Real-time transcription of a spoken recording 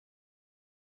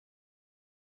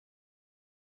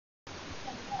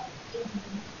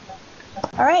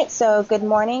All right, so good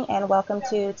morning and welcome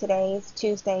to today's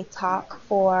Tuesday talk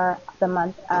for the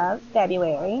month of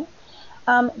February.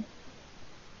 Um,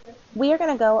 we are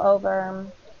going to go over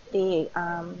the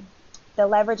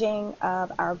leveraging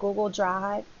of our Google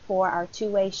Drive for our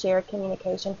two-way shared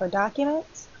communication for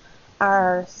documents,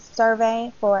 our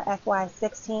survey for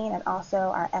FY16, and also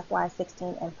our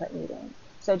FY16 input meeting.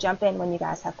 So jump in when you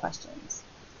guys have questions.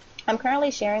 I'm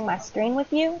currently sharing my screen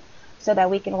with you so that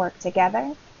we can work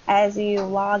together. As you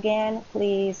log in,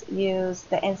 please use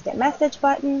the instant message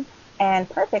button. And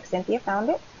perfect, Cynthia found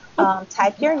it.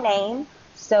 Type your name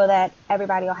so that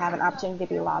everybody will have an opportunity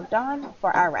to be logged on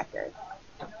for our record.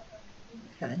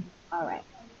 Okay. All right.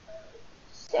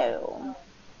 So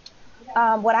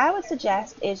what I would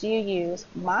suggest is you use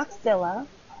Mozilla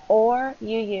or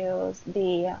you use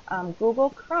the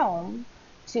Google Chrome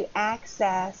to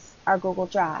access our Google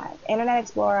Drive. Internet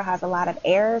Explorer has a lot of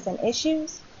errors and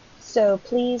issues, so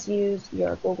please use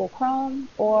your Google Chrome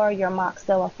or your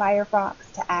Mozilla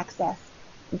Firefox to access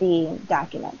the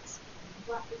documents.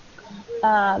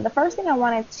 The first thing I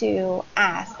wanted to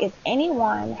ask, is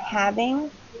anyone having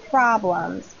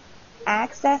problems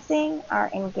accessing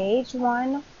our Engage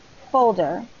One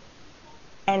folder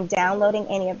and downloading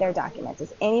any of their documents?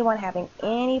 Is anyone having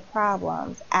any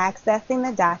problems accessing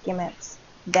the documents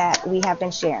that we have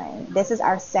been sharing? This is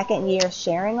our second year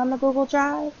sharing on the Google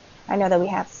Drive. I know that we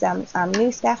have some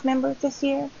new staff members this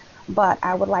year, but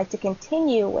I would like to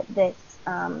continue with this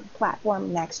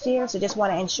platform next year. So just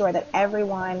want to ensure that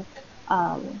everyone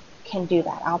can do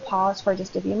that. I'll pause for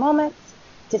just a few moments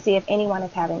to see if anyone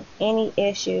is having any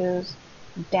issues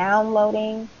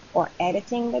downloading or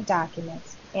editing the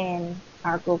documents in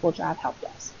our Google Drive help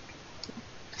desk.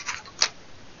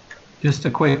 Just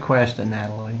a quick question,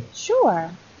 Natalie.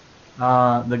 Sure.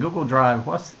 The Google Drive,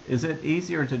 is it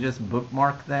easier to just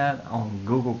bookmark that on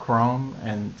Google Chrome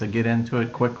and to get into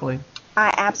it quickly?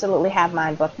 I absolutely have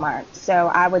mine bookmarked. So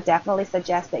I would definitely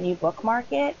suggest that you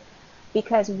bookmark it,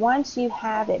 because once you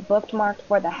have it bookmarked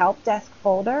for the help desk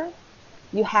folder,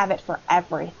 you have it for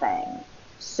everything.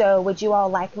 So would you all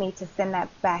like me to send that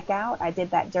back out? I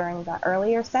did that during the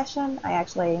earlier session. I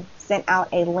actually sent out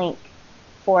a link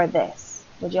for this.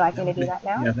 Would you like me to do that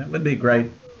now? Yeah, that would be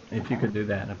great if you could do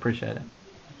that. I appreciate it.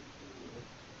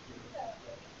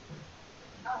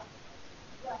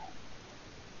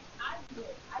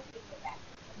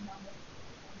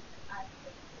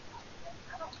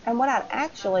 And what I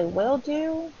actually will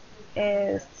do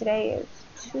is, today is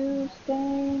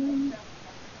Tuesday.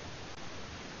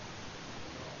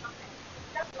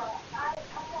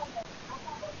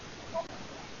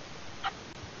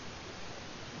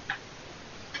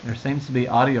 There seems to be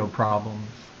audio problems.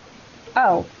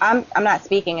 Oh, I'm not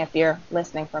speaking if you're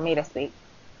listening for me to speak.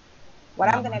 What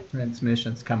I'm My gonna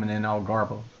transmission's coming in all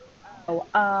garbled. do,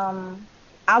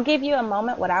 I'll give you a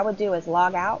moment. What I would do is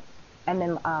log out and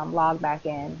then log back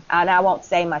in. And I won't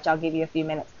say much. I'll give you a few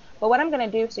minutes. But what I'm gonna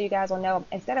do, so you guys will know,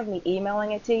 instead of me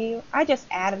emailing it to you, I just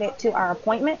added it to our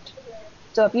appointment.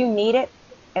 So if you need it,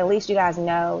 at least you guys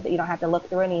know that you don't have to look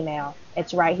through an email.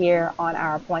 It's right here on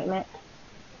our appointment.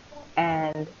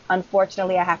 And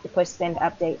unfortunately, I have to push send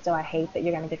update, so I hate that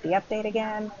you're going to get the update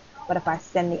again. But if I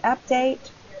send the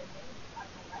update,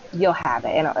 you'll have it,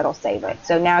 and it'll save it.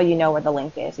 So now you know where the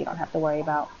link is. You don't have to worry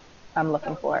about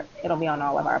looking for it. It'll be on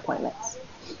all of our appointments.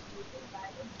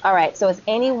 All right, so is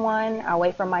anyone, I'll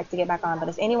wait for Mike to get back on, but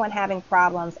is anyone having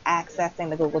problems accessing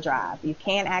the Google Drive? You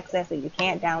can't access it, you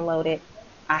can't download it.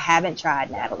 I haven't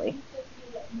tried, Natalie.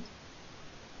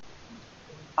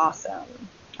 Awesome.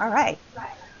 All right.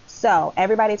 So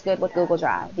everybody's good with Google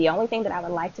Drive. The only thing that I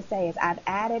would like to say is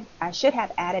I should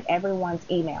have added everyone's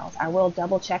emails. I will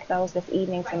double check those this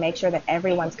evening to make sure that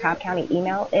everyone's Cobb County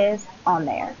email is on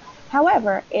there.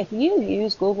 However, if you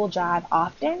use Google Drive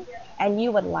often and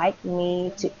you would like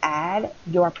me to add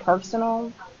your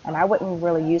personal, and I wouldn't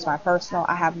really use my personal,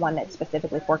 I have one that's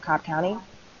specifically for Cobb County.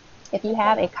 If you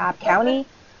have a Cobb County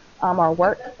or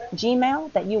work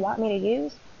Gmail that you want me to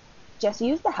use, just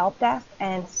use the help desk,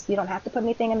 and you don't have to put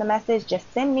anything in the message.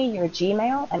 Just send me your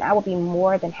Gmail and I will be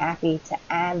more than happy to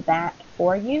add that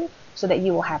for you so that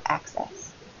you will have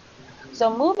access.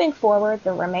 So moving forward,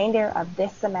 the remainder of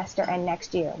this semester and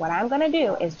next year, what I'm going to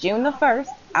do is June the 1st,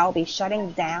 I'll be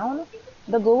shutting down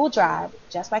the Google Drive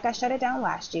just like I shut it down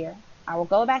last year. I will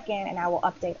go back in and I will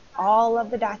update all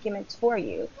of the documents for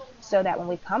you so that when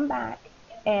we come back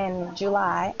in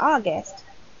July, August,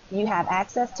 you have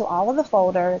access to all of the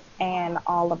folders and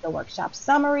all of the workshop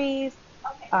summaries,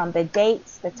 the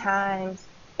dates, the times,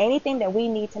 anything that we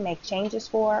need to make changes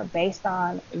for based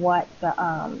on what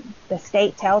the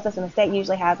state tells us. And the state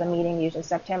usually has a meeting, usually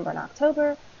September and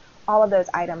October, all of those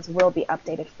items will be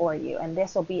updated for you. And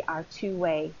this will be our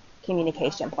two-way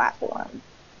communication platform.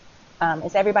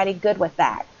 Is everybody good with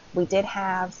that? We did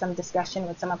have some discussion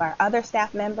with some of our other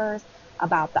staff members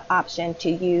about the option to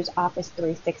use Office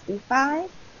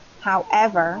 365.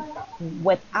 However,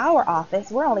 with our office,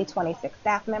 we're only 26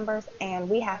 staff members, and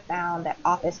we have found that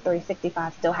Office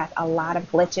 365 still has a lot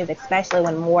of glitches, especially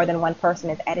when more than one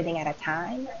person is editing at a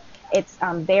time. It's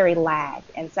very lagged,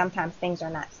 and sometimes things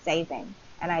are not saving.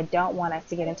 And I don't want us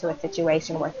to get into a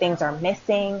situation where things are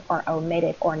missing or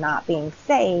omitted or not being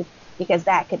saved, because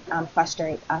that could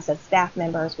frustrate us as staff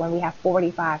members when we have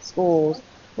 45 schools,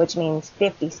 which means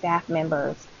 50 staff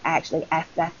members actually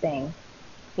accessing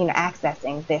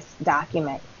this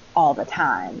document all the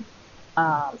time.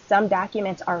 Some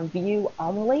documents are view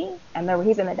only, and the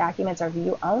reason the documents are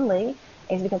view only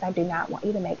is because I do not want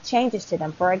you to make changes to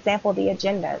them. For example, the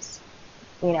agendas,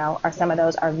 or some of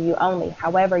those are view only.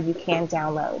 However, you can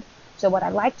download. So what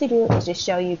I'd like to do is just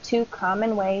show you 2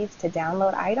 common ways to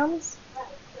download items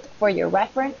for your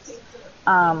reference,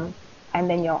 and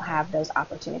then you'll have those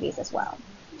opportunities as well.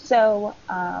 So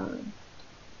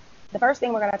the first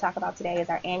thing we're going to talk about today is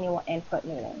our annual input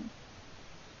meeting.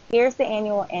 Here's the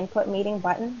annual input meeting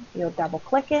button. You'll double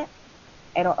click it.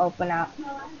 It'll open up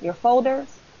your folders.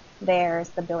 There's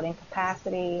the building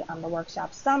capacity, the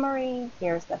workshop summary.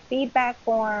 Here's the feedback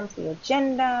forms, the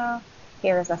agenda.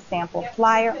 Here's a sample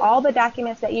flyer. All the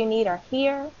documents that you need are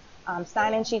here.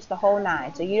 Sign-in sheets, the whole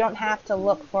 9. So you don't have to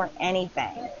look for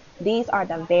anything. These are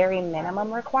the very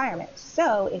minimum requirements.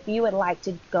 So if you would like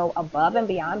to go above and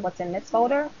beyond what's in this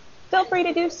folder, feel free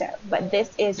to do so. But this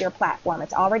is your platform.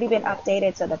 It's already been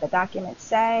updated so that the documents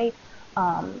say,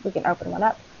 we can open one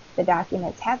up. The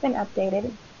documents have been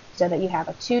updated so that you have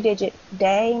a 2-digit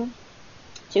day,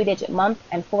 2-digit month,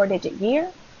 and 4-digit year.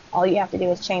 All you have to do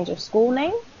is change your school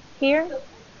name here,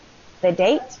 the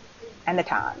date, and the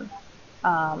time.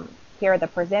 Here are the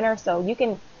presenters, so you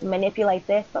can manipulate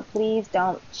this, but please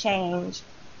don't change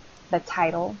the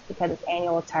title because it's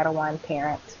annual Title I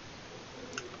parent.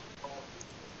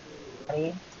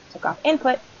 Took off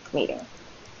input meeting.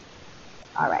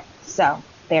 All right, so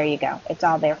there you go. It's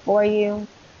all there for you.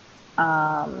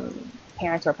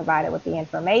 Parents were provided with the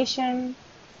information.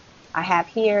 I have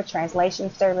here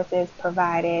translation services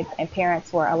provided, and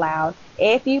parents were allowed.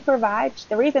 If you provide,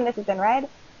 the reason this is in red,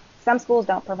 some schools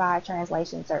don't provide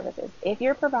translation services. If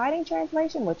you're providing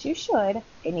translation, which you should,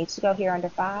 it needs to go here under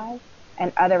 5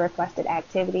 and other requested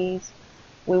activities.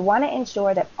 We want to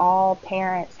ensure that all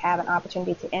parents have an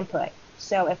opportunity to input.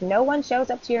 So if no one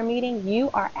shows up to your meeting, you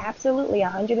are absolutely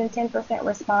 110%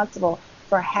 responsible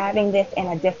for having this in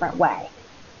a different way.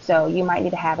 So you might need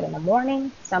to have it in the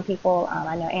morning. Some people,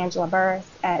 I know Angela Burris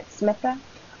at Smitha,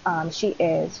 she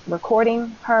is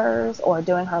recording hers or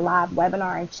doing her live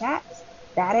webinar and chats.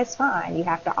 That is fine. You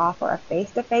have to offer a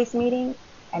face-to-face meeting.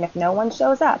 And if no one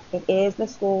shows up, it is the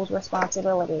school's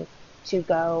responsibility to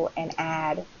go and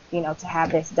add, to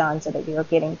have this done so that you're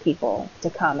getting people to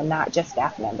come and not just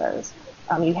staff members.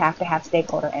 You have to have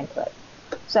stakeholder input.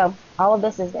 So all of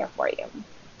this is there for you.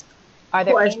 Are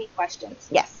there any questions?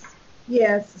 Yes.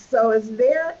 Yes. So is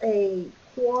there a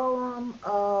quorum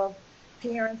of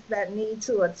parents that need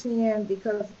to attend?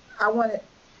 Because I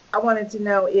wanted to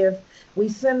know, if we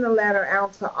send the letter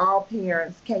out to all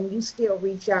parents, can you still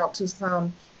reach out to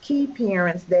some key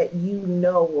parents that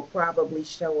will probably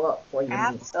show up for you?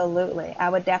 Absolutely. I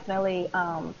would definitely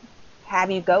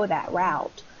have you go that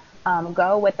route.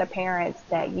 Go with the parents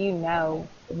that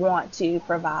want to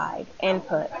provide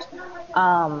input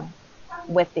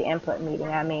with the input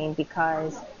meeting.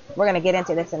 Because we're going to get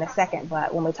into this in a second,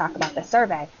 but when we talk about the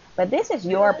survey, but this is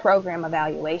your program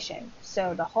evaluation.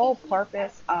 So the whole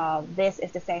purpose of this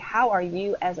is to say, how are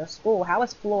you as a school, how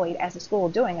is Floyd as a school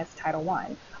doing as Title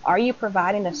I? Are you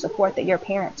providing the support that your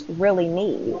parents really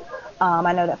need?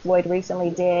 I know that Floyd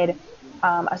recently did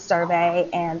a survey,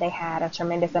 and they had a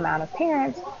tremendous amount of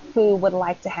parents who would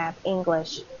like to have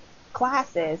English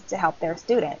classes to help their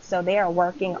students. So they are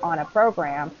working on a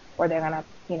program where they're going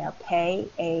to pay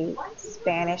a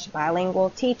Spanish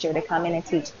bilingual teacher to come in and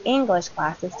teach English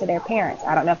classes to their parents.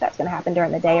 I don't know if that's going to happen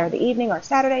during the day or the evening or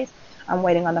Saturdays. I'm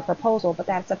waiting on the proposal, but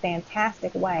that's a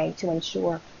fantastic way to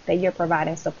ensure that you're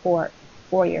providing support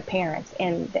for your parents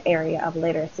in the area of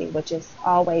literacy, which is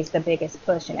always the biggest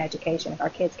push in education. If our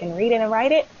kids can read it and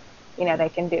write it, they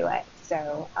can do it.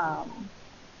 So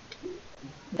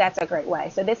that's a great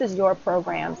way. So this is your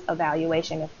program's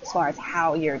evaluation as far as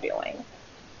how you're doing.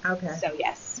 Okay. So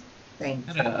yes.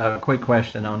 Thanks. A quick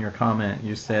question on your comment.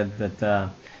 You said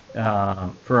that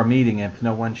for a meeting if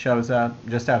no one shows up,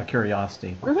 just out of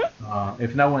curiosity.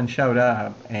 If no one showed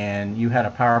up and you had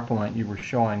a PowerPoint you were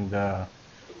showing the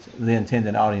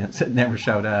intended audience that never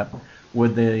showed up,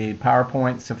 would the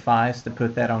PowerPoint suffice to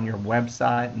put that on your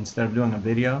website instead of doing a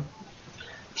video?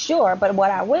 Sure, but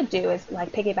what I would do is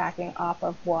like piggybacking off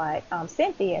of what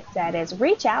Cynthia said is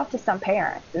reach out to some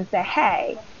parents and say,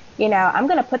 hey, I'm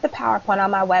going to put the PowerPoint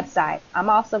on my website. I'm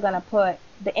also going to put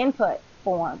the input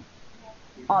form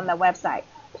on the website.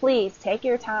 Please take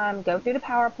your time, go through the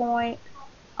PowerPoint,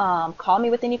 call me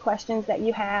with any questions that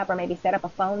you have, or maybe set up a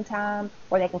phone time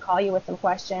where they can call you with some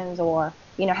questions, or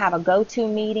have a go-to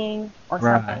meeting or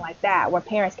something like that where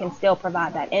parents can still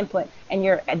provide that input and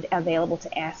you're available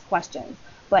to ask questions.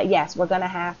 But yes, we're going to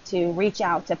have to reach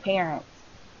out to parents.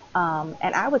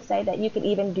 And I would say that you could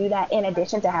even do that in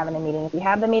addition to having a meeting. If you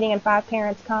have the meeting and 5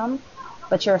 parents come,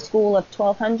 but you're a school of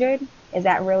 1,200, is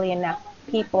that really enough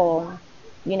people,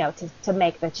 to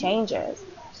make the changes?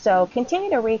 So continue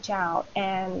to reach out.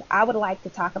 And I would like to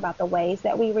talk about the ways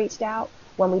that we reached out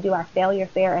when we do our failure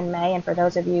fair in May. And for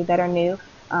those of you that are new,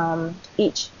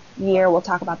 each year, we'll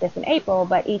talk about this in April,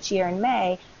 but each year in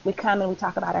May, we come and we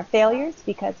talk about our failures,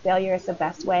 because failure is the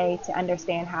best way to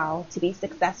understand how to be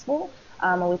successful.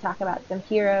 And we talk about some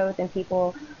heroes and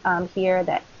people here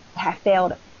that have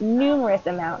failed numerous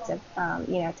amounts of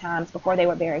times before they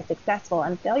were very successful.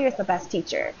 And failure is the best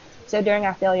teacher. So during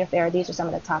our failure fair, these are some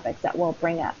of the topics that we'll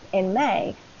bring up in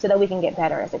May so that we can get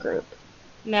better as a group.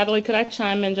 Natalie, could I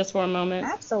chime in just for a moment?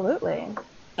 Absolutely.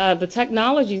 The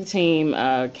technology team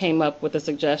came up with a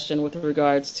suggestion with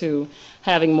regards to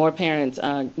having more parents,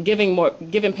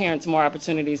 giving parents more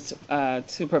opportunities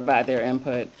to provide their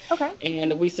input. Okay.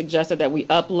 And we suggested that we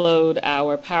upload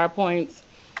our PowerPoints.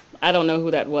 I don't know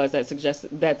who that was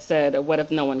that said, what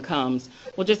if no one comes?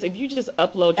 Well, if you just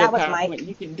upload your PowerPoint, Mike.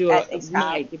 you can do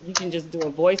Mike. If you can just do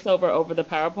a voiceover over the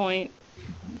PowerPoint,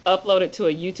 upload it to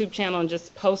a YouTube channel and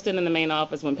just post it in the main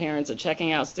office when parents are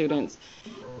checking out students.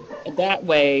 That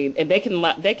way, and they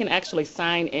can actually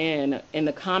sign in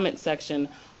the comment section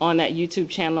on that YouTube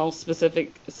channel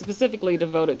specifically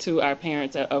devoted to our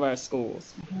parents of our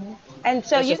schools. Mm-hmm. And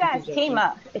so you guys team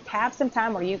up. Have some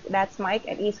time where that's Mike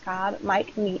at East Cobb.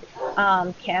 Mike meet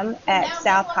Kim at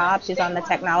South Cobb. She's on the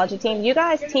technology team. You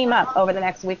guys team up over the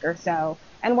next week or so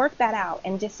and work that out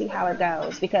and just see how it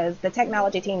goes, because the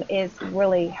technology team is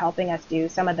really helping us do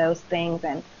some of those things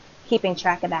and keeping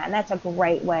track of that. And that's a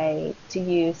great way to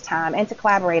use time and to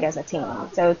collaborate as a team.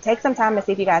 So take some time to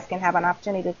see if you guys can have an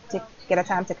opportunity to get a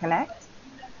time to connect.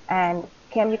 And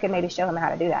Kim, you can maybe show them how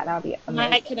to do that. That would be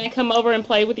amazing. Mike, can I come over and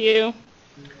play with you?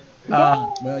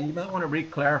 Well, you might want to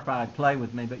re-clarify play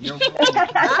with me, but you're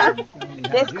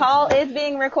this call is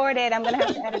being recorded. I'm going to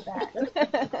have to edit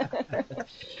that.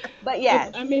 But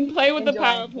yes. Play with the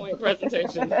PowerPoint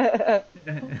presentation.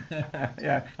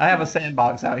 Yeah, I have a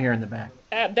sandbox out here in the back.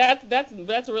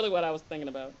 That's really what I was thinking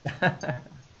about.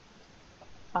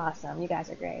 Awesome. You guys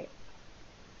are great.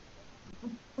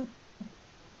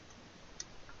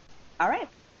 All right.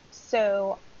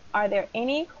 So are there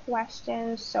any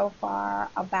questions so far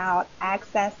about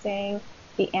accessing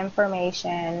the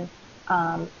information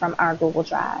from our Google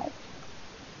Drive?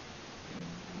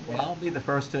 Well, I'll be the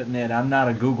first to admit I'm not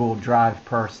a Google Drive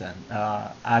person.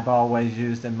 I've always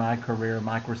used in my career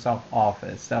Microsoft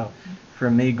Office. So for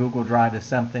me, Google Drive is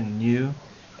something new.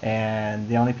 And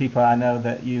the only people I know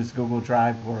that use Google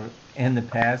Drive were in the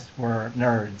past were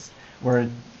nerds, were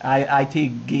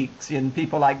IT geeks and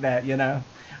people like that,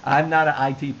 I'm not an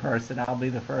IT person. I'll be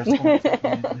the first one to admit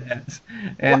that.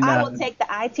 And, I will take the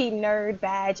IT nerd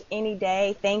badge any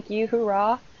day. Thank you.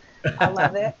 Hoorah. I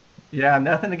love it. Yeah,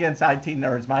 nothing against IT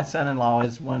nerds. My son-in-law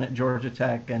is one at Georgia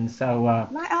Tech, and so...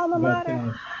 my alma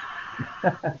mater.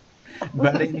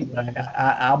 But anyway,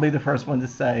 I'll be the first one to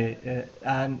say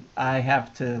I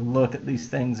have to look at these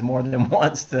things more than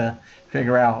once to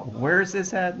figure out where's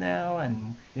this at now,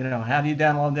 and how do you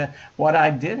download that. What I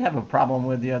did have a problem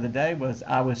with the other day was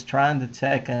I was trying to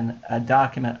take a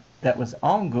document that was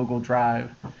on Google Drive,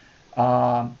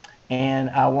 and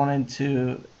I wanted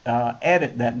to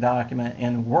edit that document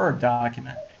in a Word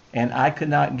document, and I could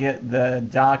not get the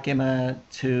document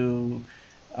to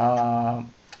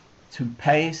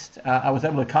paste. I was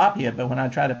able to copy it, but when I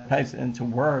tried to paste it into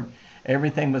Word,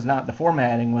 everything was not, the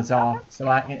formatting was off. So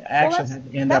I actually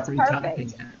had to end up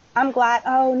retyping it. I'm glad.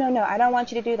 Oh, no, I don't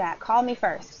want you to do that. Call me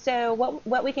first. So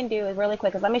what we can do is really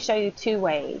quick is let me show you 2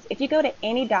 ways. If you go to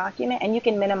any document, and you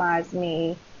can minimize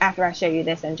me after I show you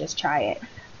this and just try it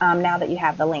now that you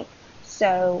have the link.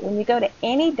 So when you go to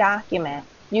any document,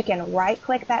 you can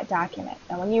right-click that document.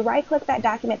 And when you right-click that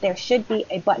document, there should be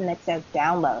a button that says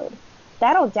download.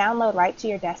 that'll download right to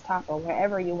your desktop or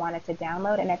wherever you want it to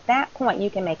download. And at that point, you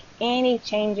can make any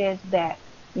changes that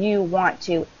you want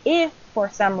to if for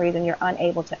some reason you're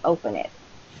unable to open it.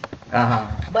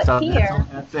 But So here,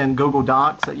 that's in Google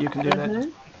Docs that you can do that. mhm, Just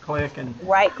click and.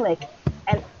 right click.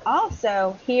 And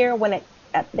also here, when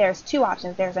there's two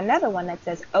options. There's another one that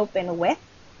says open with.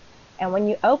 And when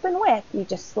you open with, you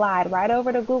just slide right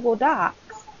over to Google Docs.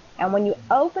 And when you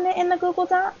open it in the Google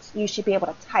Docs, you should be able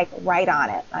to type right on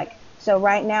it. Like, so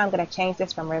right now I'm going to change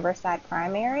this from Riverside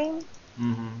Primary.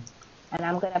 Mm-hmm. And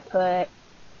I'm going to put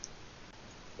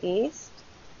East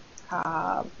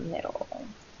Cobb Middle.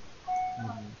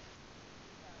 Mm-hmm.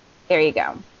 There you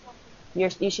go.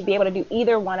 You should be able to do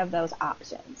either one of those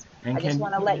options. And I just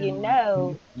want to put let you in-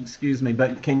 know. Excuse me,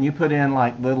 but can you put in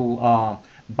like little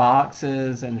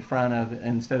boxes in front of,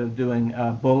 instead of doing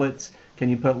bullets, can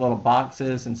you put little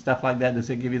boxes and stuff like that? Does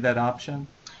it give you that option?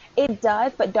 It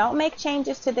does, but don't make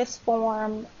changes to this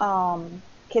form.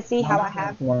 Can see how I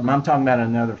have. I'm talking about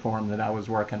another form that I was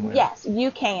working with. Yes,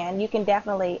 you can. You can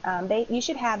definitely. You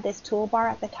should have this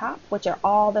toolbar at the top, which are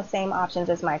all the same options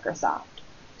as Microsoft.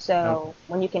 So Okay.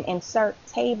 when you can insert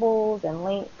tables and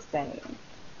links, and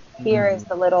here is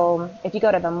the little. If you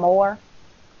go to the More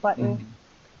button, Mhm.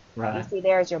 you Right. see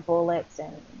there's your bullets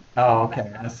and. Oh,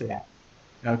 okay. I see.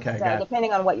 Okay, So got it.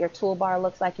 depending on what your toolbar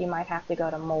looks like, you might have to go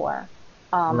to More.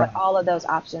 Right. But all of those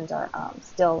options are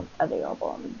still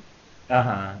available.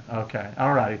 Okay.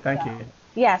 All righty. Thank you.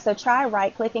 Yeah, so try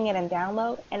right-clicking it and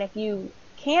download. And if you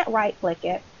can't right-click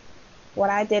it, what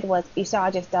I did was, you saw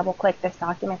I just double-click this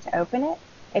document to open it.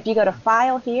 If you go to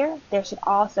File here, there should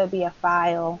also be a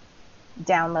file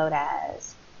download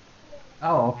as.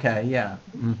 Oh, okay. Yeah.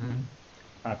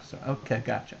 Mm-hmm. Okay,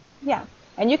 gotcha. Yeah,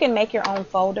 and you can make your own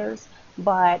folders,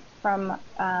 but from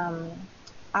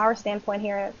our standpoint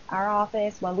here at our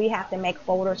office, when we have to make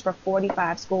folders for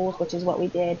 45 schools, which is what we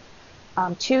did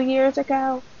 2 years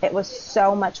ago, it was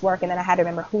so much work, and then I had to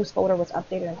remember whose folder was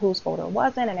updated and whose folder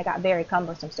wasn't, and it got very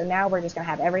cumbersome. So now we're just going to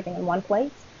have everything in one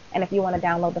place, and if you want to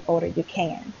download the folder, you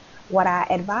can. What I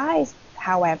advise,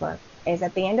 however, is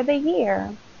at the end of the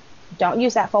year, don't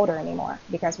use that folder anymore,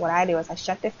 because what I do is I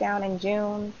shut this down in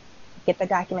June, get the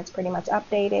documents pretty much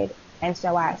updated, and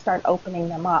so I start opening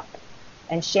them up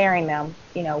and sharing them,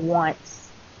 once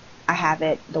I have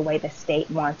it the way the state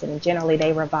wants it. And generally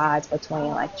they revise between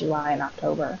like July and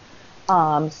October.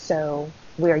 So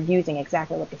we're using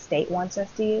exactly what the state wants us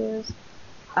to use.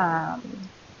 Now,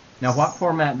 what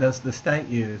format does the state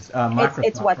use? Microsoft,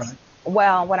 It's what's, right?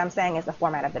 well, what I'm saying is the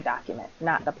format of the document,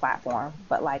 not the platform,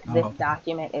 but like this okay.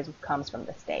 document comes from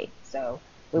the state. So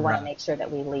we want to Right. make sure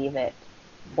that we leave it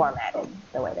formatted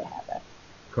the way they have it.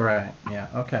 Correct. Yeah.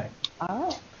 Okay. All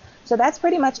right. So that's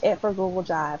pretty much it for Google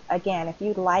Drive. Again, if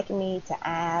you'd like me to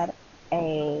add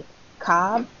a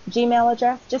Cobb Gmail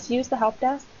address, just use the help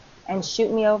desk and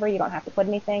shoot me over. You don't have to put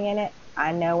anything in it.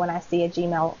 I know when I see a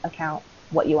Gmail account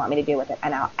what you want me to do with it,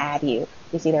 and I'll add you.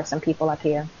 You see there's some people up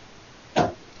here.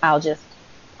 I'll just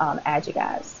add you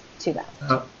guys to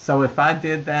that. So if I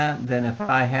did that, then if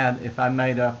I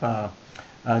made up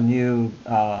a new,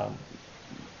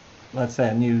 let's say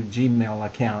a new Gmail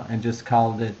account and just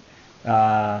called it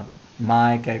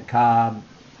Mike at Cobb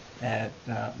at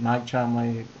Mike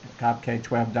Chumley at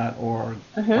CobbK12.org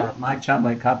or Mike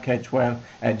Chumley at CobbK12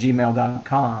 at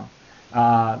gmail.com,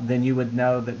 then you would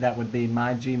know that would be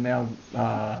my Gmail,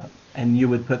 and you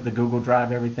would put the Google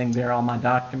Drive, everything there, all my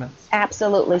documents.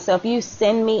 Absolutely. So if you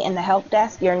send me in the help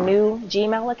desk your new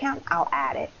Gmail account, I'll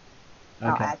add it.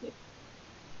 I'll Okay. add you.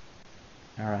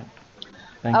 All right.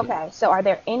 Thank you. Okay, so are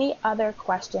there any other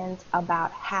questions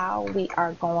about how we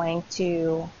are going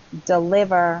to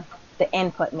deliver the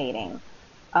input meeting?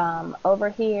 Over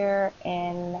here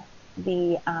in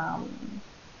the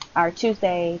our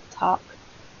Tuesday talk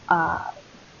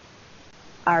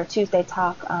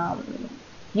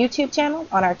YouTube channel,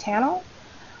 on our channel,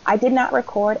 I did not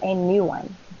record a new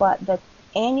one, but the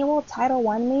annual Title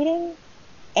I meeting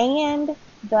and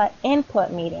the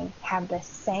input meeting have the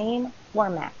same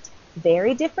format.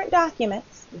 Very different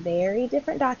documents,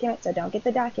 so don't get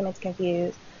the documents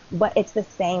confused, but it's the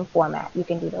same format. You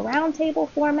can do the roundtable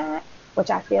format, which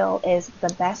I feel is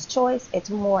the best choice. It's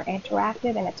more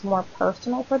interactive and it's more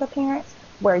personal for the parents,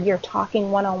 where you're talking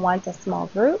one-on-one to small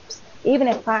groups. Even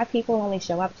if 5 people only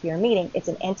show up to your meeting, it's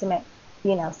an intimate,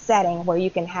 setting where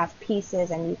you can have pieces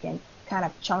and you can kind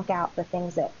of chunk out the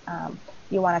things that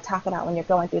you want to talk about when you're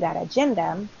going through that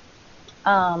agenda.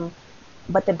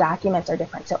 But the documents are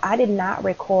different. So I did not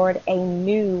record a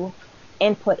new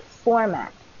input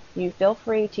format. You feel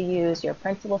free to use your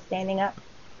principal standing up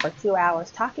for 2 hours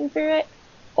talking through it,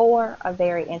 or a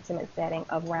very intimate setting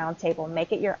of roundtable.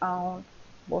 Make it your own.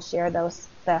 We'll share the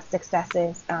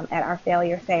successes at our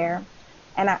failure fair.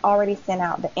 And I already sent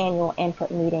out the annual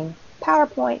input meeting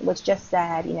PowerPoint, which just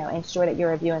said, ensure that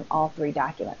you're reviewing all 3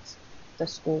 documents: the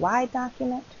school-wide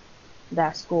document,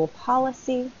 the school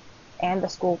policy, and the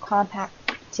school compact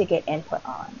to get input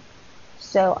on.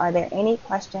 So are there any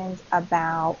questions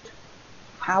about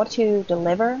how to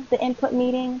deliver the input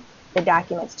meeting, the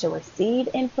documents to receive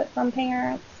input from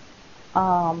parents?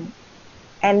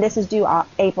 And this is due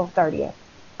April 30th.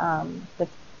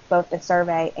 Both the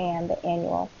survey and the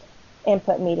annual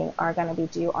input meeting are going to be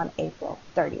due on April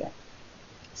 30th.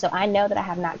 So I know that I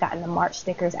have not gotten the March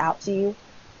stickers out to you.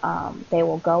 They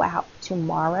will go out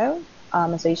tomorrow,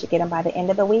 and so you should get them by the end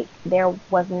of the week. There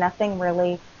was nothing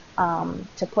really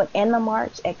to put in the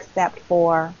March except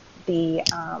for the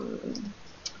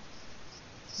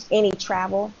any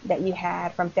travel that you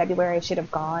had from February should have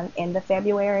gone in the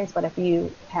February's, but if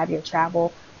you have your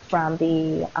travel from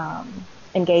the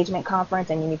engagement conference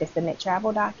and you need to submit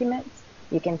travel documents,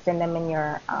 you can send them in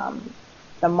your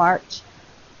the March,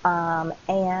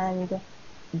 and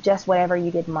just whatever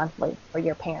you did monthly for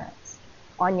your parents.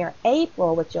 On your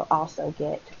April, which you'll also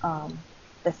get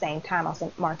the same time, I'll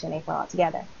send March and April all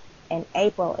together. In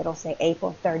April, it'll say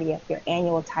April 30th, your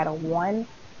annual Title I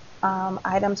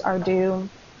items are due,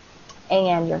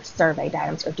 and your surveyed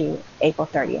items are due April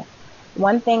 30th.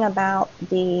 One thing about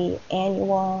the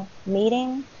annual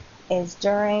meeting is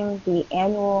during the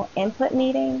annual input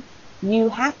meeting, you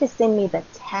have to send me the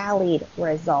tallied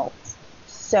results.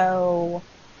 So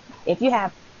if you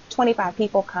have 25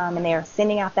 people come and they're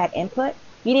sending out that input,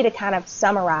 you need to kind of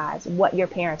summarize what your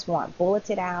parents want, bullet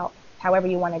it out, however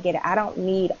you want to get it. I don't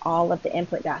need all of the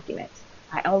input documents.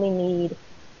 I only need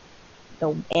the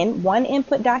one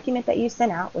input document that you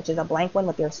sent out, which is a blank one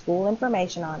with your school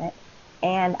information on it.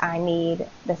 And I need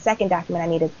the second document I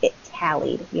need is it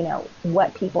tallied,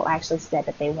 what people actually said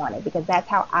that they wanted, because that's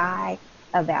how I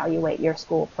evaluate your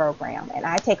school program. And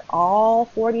I take all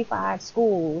 45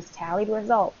 schools' tallied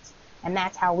results, and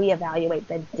that's how we evaluate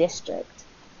the district,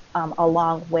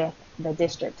 along with the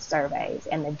district surveys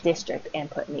and the district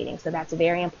input meetings. So that's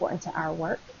very important to our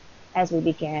work as we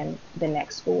begin the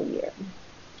next school year.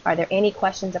 Are there any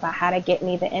questions about how to get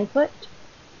me the input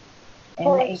in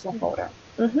the April folder?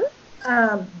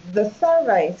 The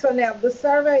survey. So now the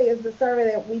survey is the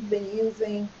survey that we've been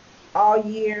using all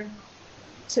year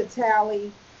to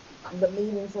tally the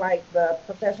meetings, like the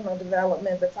professional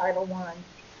development, the Title I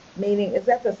meeting. Is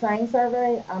that the same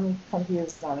survey? I'm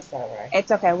confused on the survey.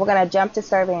 It's okay. We're going to jump to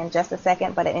survey in just a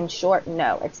second, but in short,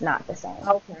 no, it's not the same.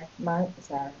 Okay.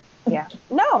 Sorry. Yeah.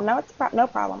 No, it's no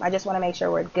problem. I just want to make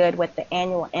sure we're good with the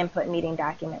annual input meeting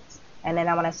documents. And then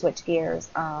I want to switch gears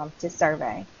to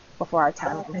survey before our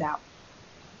time runs out.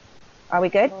 Are we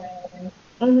good?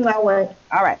 I'll wait.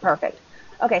 All right, perfect.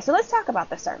 Okay, so let's talk about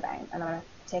the survey. And I'm going to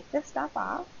take this stuff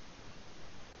off.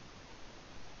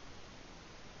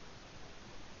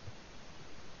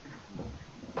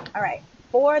 All right,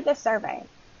 for the survey,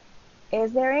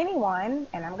 is there anyone,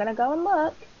 and I'm going to go and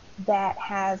look, that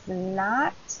has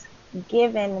not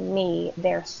given me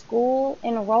their school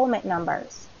enrollment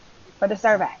numbers for the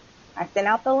survey? I sent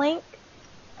out the link.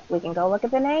 We can go look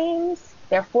at the names.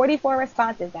 There are 44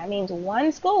 responses. That means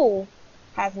one school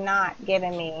has not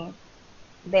given me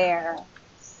their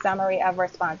summary of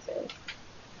responses.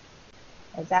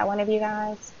 Is that one of you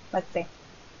guys? Let's see.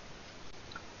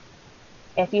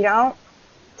 If you don't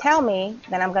tell me,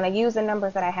 then I'm going to use the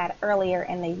numbers that I had earlier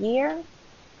in the year,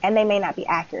 and they may not be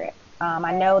accurate.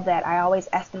 I know that I always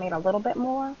estimate a little bit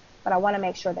more, but I want to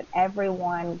make sure that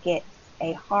everyone gets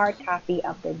a hard copy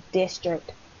of the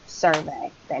district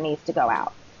survey that needs to go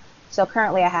out. So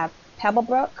currently I have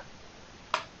Pebblebrook,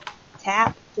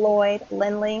 Tapp, Floyd,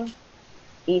 Lindley,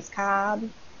 East Cobb,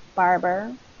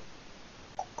 Barber,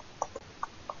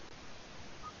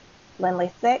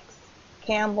 Lindley 6,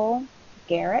 Campbell,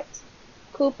 Garrett,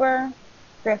 Cooper,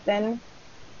 Griffin.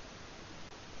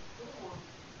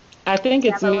 I think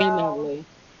it's me, Devereaux. Natalie.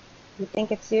 You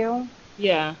think it's you?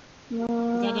 Yeah. 'Cause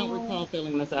I don't recall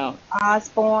filling this out.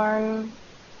 Osborne.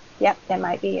 Yep, that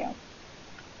might be you.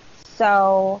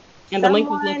 So And the link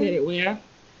was located where?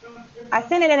 I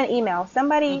sent it in an email.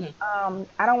 Somebody, Okay.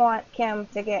 I don't want Kim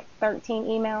to get 13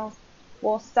 emails.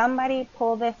 Will somebody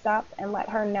pull this up and let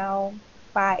her know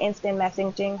by instant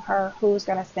messaging her who's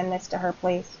going to send this to her,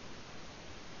 please?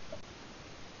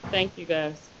 Thank you,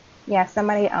 guys. Yeah,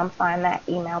 somebody find that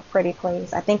email pretty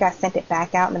please. I think I sent it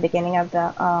back out in the beginning of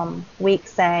the week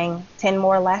saying 10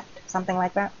 more left, something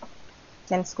like that.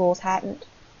 10 schools hadn't.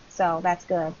 So that's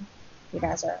good. You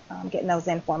guys are getting those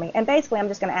in for me. And basically, I'm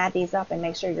just going to add these up and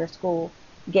make sure your school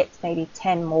gets maybe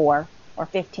 10 more or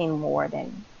 15 more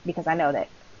than, because I know that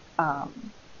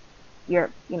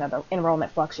the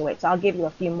enrollment fluctuates. So I'll give you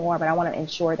a few more, but I want to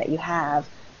ensure that you have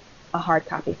a hard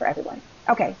copy for everyone.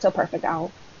 Okay, so perfect.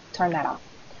 I'll turn that off.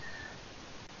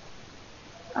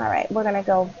 All right, we're going to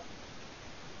go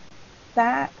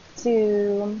back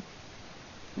to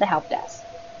the help desk.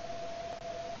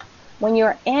 When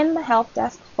you're in the help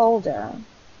desk folder,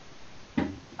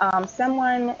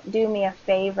 someone do me a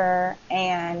favor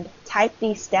and type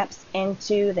these steps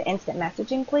into the instant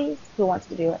messaging, please. Who wants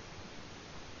to do it?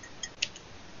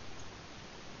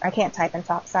 I can't type and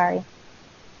talk, sorry.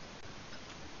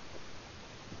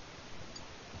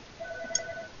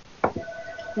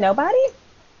 Nobody?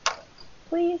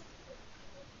 Please?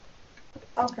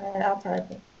 Okay, I'll type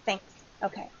it. Thanks.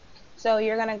 Okay. So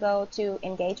you're going to go to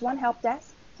Engage One Help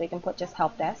Desk. So you can put just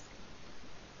Help Desk.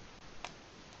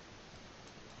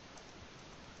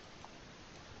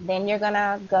 Then you're going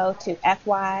to go to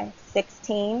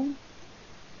FY16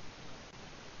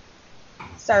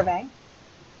 survey.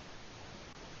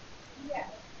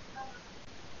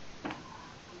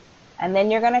 And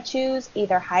then you're going to choose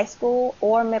either high school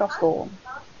or middle school.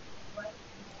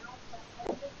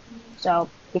 So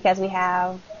because we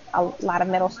have a lot of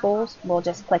middle schools, we'll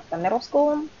just click the middle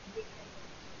school.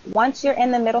 Once you're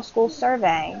in the middle school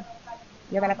survey,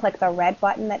 you're going to click the red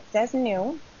button that says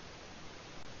New.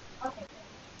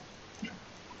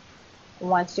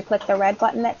 Once you click the red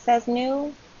button that says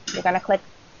New, you're going to click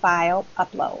File,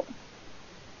 Upload.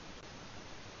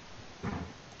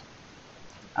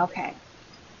 Okay.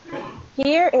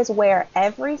 Here is where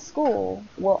every school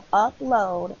will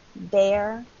upload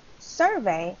their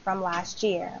survey from last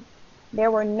year.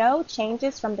 There were no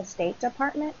changes from the State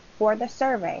Department for the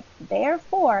survey.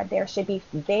 Therefore, there should be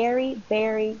very,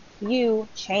 very few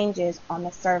changes on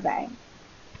the survey.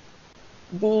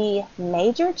 The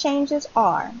major changes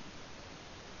are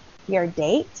your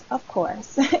date, of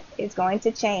course, is going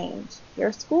to change.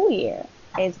 Your school year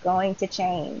is going to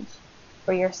change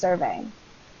for your survey.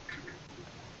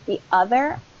 The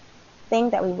other thing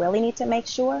that we really need to make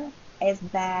sure is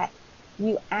that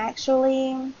you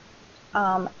actually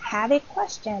have a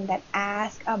question that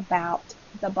asks about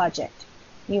the budget.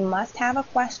 You must have a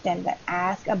question that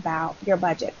asks about your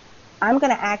budget. I'm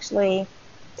going to actually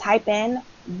type in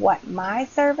what my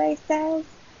survey says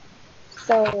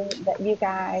so that you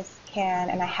guys can,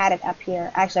 and I had it up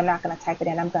here. Actually, I'm not going to type it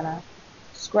in. I'm going to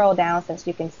scroll down so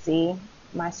you can see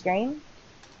my screen.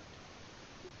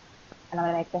 And I'm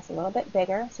going to make this a little bit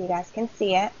bigger so you guys can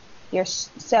see it.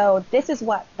 So this is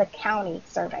what the county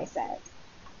survey says.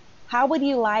 How would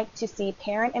you like to see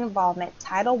parent involvement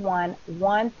Title I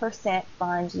 1%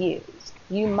 funds used?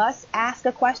 You must ask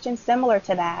a question similar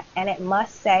to that, and it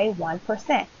must say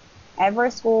 1%.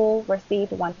 Every school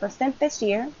received 1% this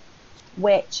year,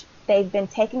 which they've been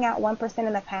taking out 1%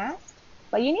 in the past,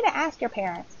 but you need to ask your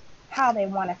parents how they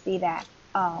want to see that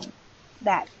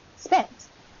spent.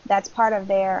 That's part of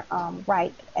their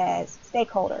right as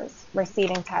stakeholders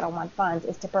receiving Title I funds,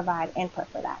 is to provide input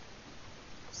for that.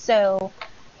 So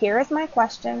here is my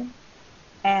question,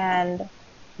 and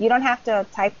you don't have to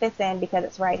type this in because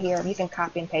it's right here. You can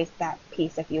copy and paste that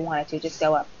piece if you wanted to, just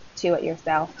go up to it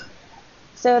yourself.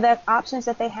 So the options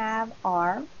that they have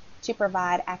are to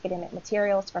provide academic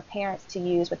materials for parents to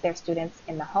use with their students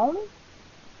in the home,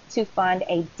 to fund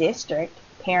a district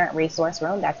parent resource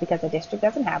room. That's because the district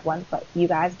doesn't have one, but you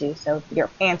guys do, so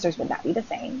your answers would not be the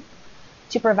same.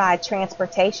 To provide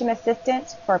transportation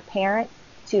assistance for parents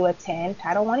to attend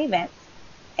Title I events,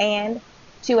 and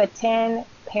to attend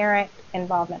parent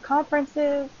involvement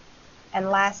conferences. And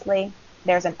lastly,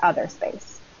 there's an other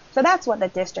space. So that's what the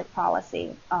district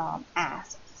policy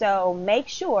asks. So make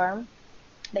sure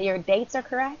that your dates are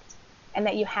correct and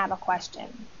that you have a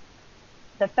question.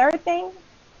 The third thing,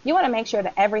 you want to make sure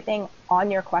that everything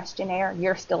on your questionnaire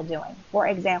you're still doing. For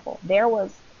example, there were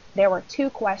 2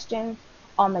 questions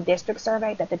on the district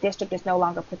survey that the district is no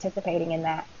longer participating in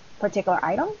that particular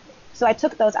item. So I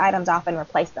took those items off and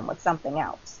replaced them with something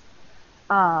else.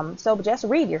 So just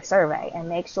read your survey and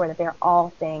make sure that they're all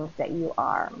things that you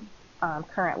are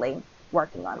currently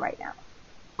working on right now.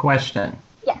 Question.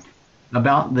 Yes.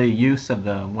 About the use of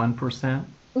the 1%.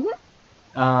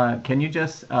 Mm-hmm. Can you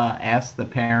just ask the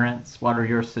parents what are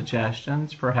your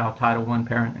suggestions for how Title I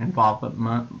parent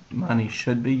involvement money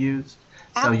should be used?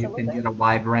 So you can get a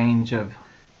wide range of.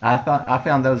 I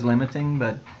found those limiting,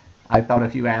 but I thought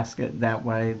if you ask it that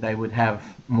way, they would have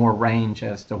more range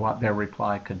as to what their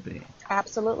reply could be.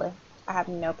 Absolutely. I have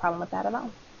no problem with that at all.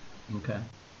 Okay.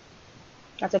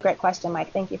 That's a great question,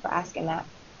 Mike. Thank you for asking that.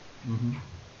 Mm-hmm.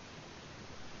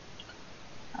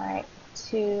 All right.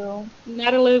 to,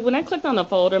 Natalie, when I clicked on the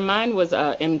folder, mine was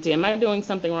empty. Am I doing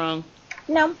something wrong?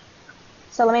 no.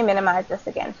 So let me minimize this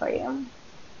again for you.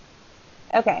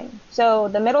 Okay, so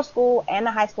the middle school and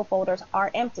the high school folders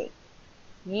are empty.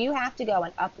 You have to go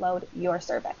and upload your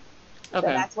survey. So Okay.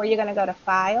 that's where you're going to go to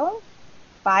File,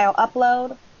 File,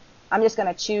 Upload. I'm just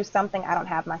going to choose something. I don't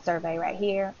have my survey right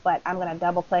here, but I'm going to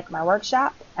double click my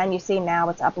workshop, and you see now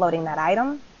it's uploading that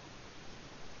item.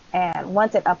 And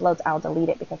once it uploads, I'll delete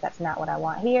it because that's not what I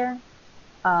want here.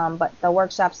 But the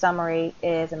workshop summary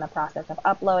is in the process of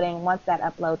uploading. Once that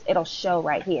uploads, it'll show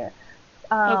right here.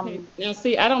 Okay. Now,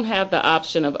 see, I don't have the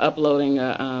option of uploading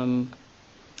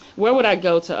where would I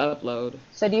go to upload?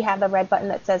 So do you have the red button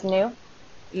that says new?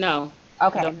 No.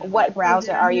 Okay. Don't have What that.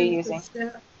 browser are you Did I using? miss the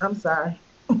step? I'm sorry.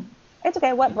 It's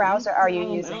okay. What browser are you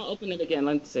I'll using? open it again.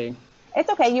 Let's see. It's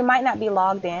okay. You might not be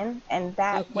logged in, and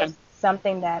that Okay. was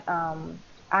something that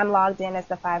I'm logged in as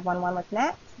the 511 with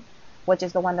Net, which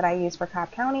is the one that I use for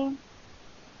Cobb County.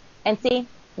 And see,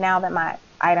 now that my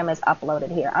item is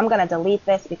uploaded here, I'm going to delete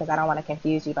this because I don't want to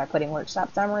confuse you by putting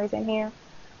workshop summaries in here.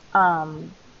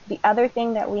 The other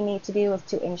thing that we need to do is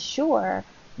to ensure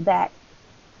that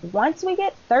once we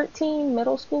get 13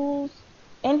 middle schools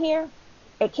in here,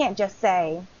 it can't just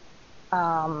say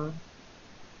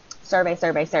survey,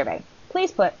 survey, survey.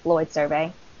 Please put Lloyd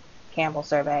survey, Campbell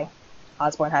survey,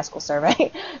 Osborne High School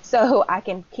survey, so I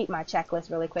can keep my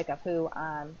checklist really quick of who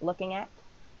I'm looking at.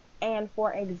 And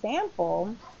for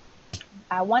example,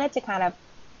 I wanted to kind of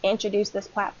introduce this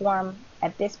platform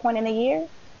at this point in the year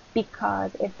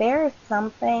because if there is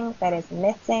something that is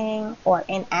missing or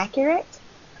inaccurate,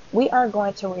 we are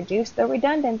going to reduce the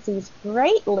redundancies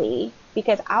greatly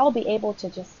because I'll be able to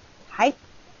just type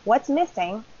what's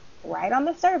missing right on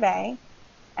the survey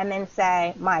and then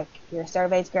say, Mike, your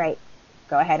survey's great.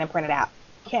 Go ahead and print it out.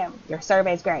 Kim, your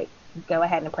survey's great. Go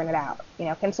ahead and print it out.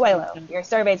 Consuelo, your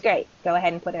survey's great. Go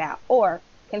ahead and put it out. Or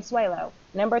Consuelo,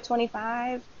 number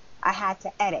 25, I had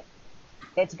to edit.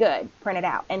 It's good. Print it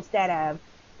out. Instead of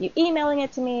you emailing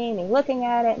it to me looking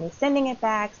at it, me sending it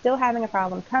back, still having a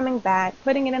problem, coming back,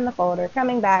 putting it in the folder,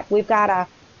 coming back. We've got to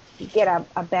get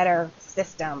a better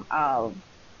system of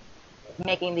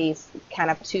making these kind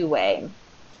of two-way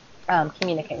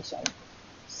communication.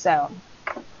 So,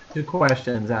 Two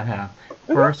questions I have.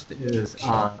 First is,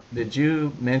 did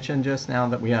you mention just now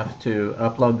that we have to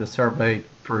upload the survey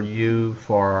for you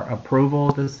for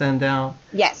approval to send out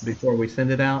yes, before we send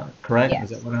it out? Correct?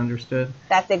 Yes. Is that what I understood?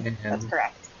 that's And-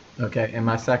 correct. Okay. And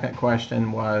my second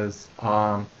question was,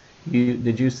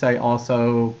 did you say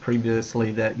also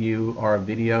previously that you are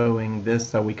videoing this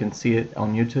so we can see it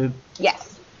on YouTube?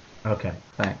 Yes. Okay.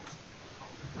 Thanks.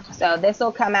 So this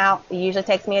will come out. It usually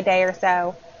takes me a day or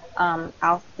so.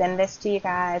 I'll send this to you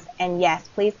guys. And yes,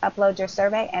 please upload your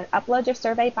survey and upload your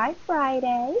survey by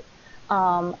Friday.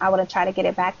 I want to try to get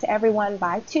it back to everyone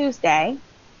by Tuesday.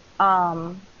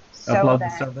 So Upload the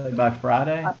that survey by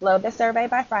Friday? upload the survey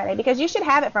by Friday because you should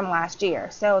have it from last year.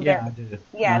 So Yeah, I do.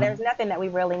 there's nothing that we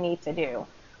really need to do.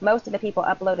 Most of the people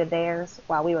uploaded theirs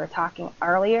while we were talking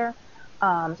earlier.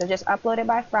 So just upload it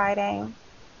by Friday.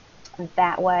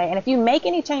 That way, and if you make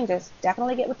any changes,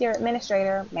 definitely get with your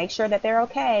administrator. Make sure that they're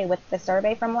okay with the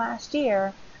survey from last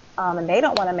year, and they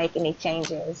don't want to make any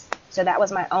changes. So that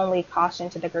was my only caution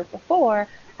to the group before.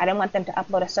 I didn't want them to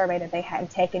upload a survey that they hadn't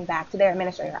taken back to their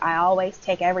administrator. I always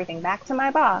take everything back to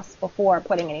my boss before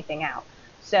putting anything out.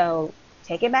 So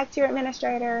take it back to your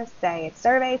administrator. Say it's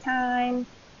survey time.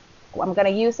 I'm going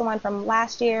to use the one from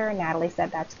last year. Natalie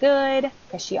said that's good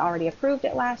because she already approved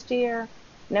it last year.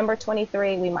 Number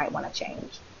 23, we might want to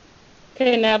change.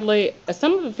 Okay, Natalie,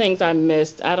 some of the things I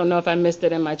missed, I don't know if I missed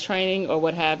it in my training or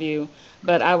what have you,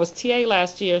 but I was TA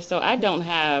last year, so I don't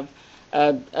have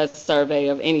a survey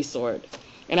of any sort.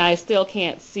 And I still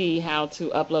can't see how to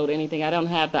upload anything. I don't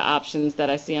have the options that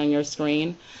I see on your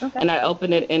screen. Okay. And I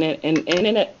open it in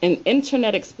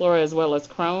Internet Explorer as well as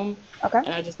Chrome, Okay. and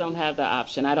I just don't have the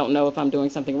option. I don't know if I'm doing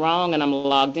something wrong, and I'm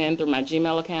logged in through my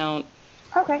Gmail account.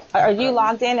 Okay. Are you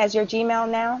logged in as your Gmail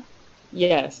now?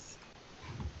 Yes.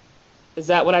 Is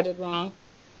that what I did wrong?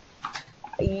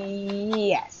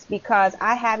 Yes, because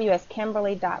I have you as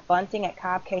Kimberly.Bunting at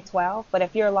Cobb K-12, but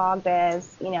if you're logged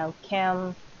as,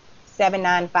 Kim795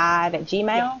 at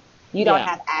Gmail, you don't Yeah.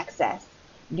 have access.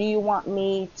 Do you want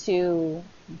me to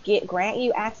grant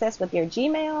you access with your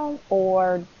Gmail,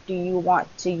 or do you want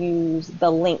to use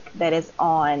the link that is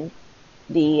on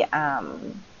the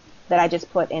that I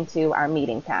just put into our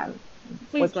meeting time?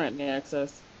 Please grant me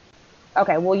access.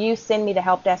 Okay, will you send me the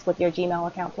help desk with your Gmail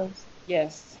account, please?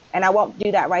 Yes. And I won't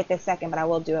do that right this second, but I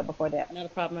will do it before that. Not a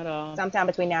problem at all. Sometime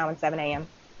between now and 7 a.m.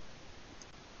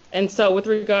 And so with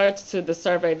regards to the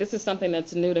survey, this is something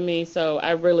that's new to me, so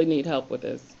I really need help with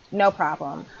this. No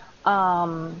problem.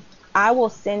 I will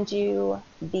send you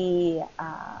the,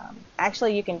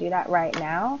 actually you can do that right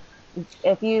now.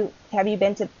 Have you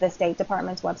been to the State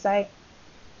Department's website?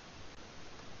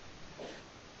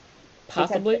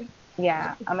 Possibly.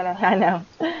 Yeah, I know.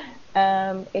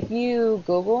 If you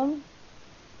Google,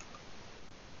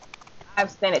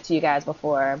 I've sent it to you guys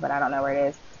before, but I don't know where it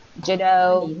is. I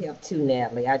Jado, need help too,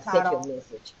 Natalie. I sent you a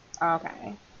message.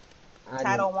 okay. I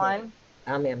Title need help. One.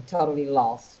 I am totally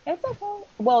lost. It's okay.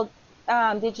 Well,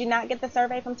 did you not get the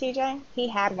survey from TJ? He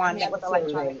had one that was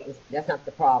electronic. That's not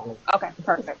the problem. Okay,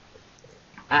 perfect.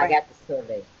 I Right. got the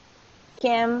survey.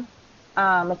 Kim,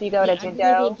 if you go to Yeah, I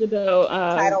Jado, Googled Jado,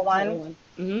 Title One.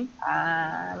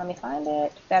 Mm-hmm. Let me find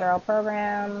it. Federal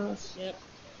programs. Yep.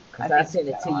 Because I I think sent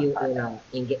it so. to you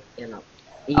in email.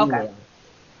 Okay.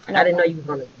 And I didn't know you were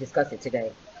going to discuss it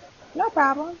today. No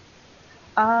problem.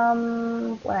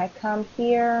 When I come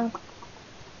here,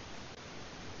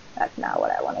 that's not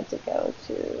what I wanted to go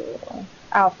to.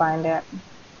 I'll find it.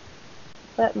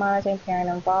 But monitoring parent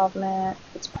involvement.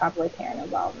 It's probably parent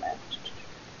involvement.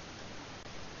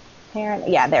 Parent,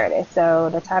 yeah, there it is. So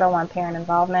the Title I parent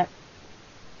involvement.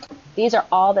 These are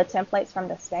all the templates from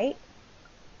the state.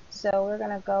 So we're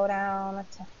gonna go down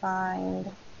to find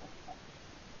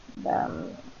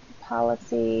the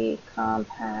policy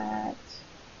compact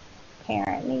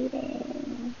parent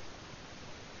meeting.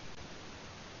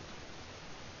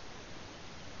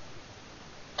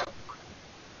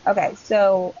 Okay,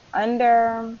 so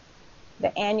under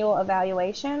the annual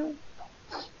evaluation,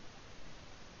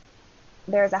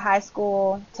 there's a high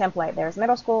school template. There's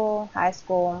middle school, high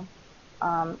school,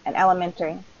 and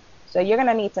elementary. So you're going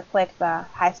to need to click the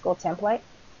high school template.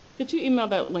 Could you email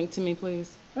that link to me,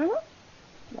 please?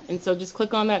 Mm-hmm. And so just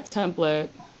click on that template.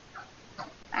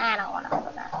 I don't want to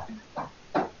open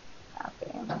that.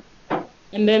 Copy.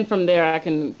 And then from there, I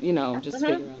can, just Mhm.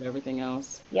 figure out everything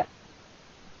else. Yep.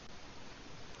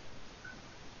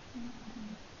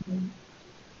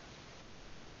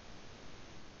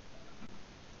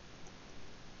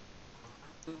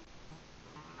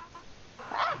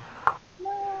 No,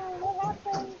 what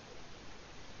happened?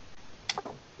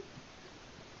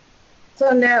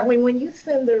 So now, when you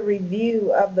send the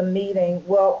review of the meeting,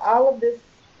 will all of this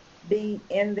be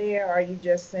in there, or are you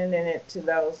just sending it to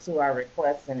those who are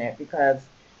requesting it? Because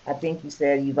I think you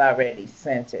said you've already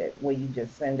sent it. Will you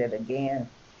just send it again?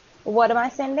 What am I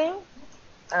sending?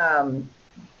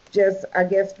 Just, I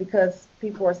guess, because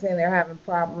people are saying they're having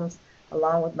problems,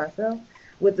 along with myself,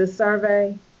 with the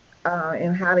survey,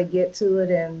 and how to get to it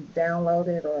and download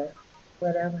it or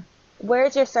whatever.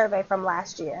 Where's your survey from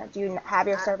last year? Do you have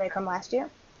your survey from last year?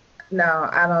 No,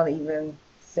 I don't even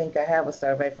think I have a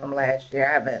survey from last year.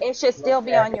 I haven't. It should still looked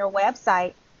be at on it. your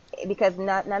website because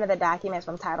none of the documents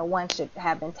from Title I should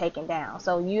have been taken down.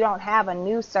 So you don't have a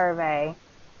new survey.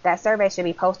 That survey should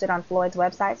be posted on Floyd's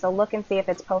website. So look and see if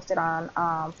it's posted on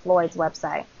Floyd's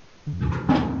website.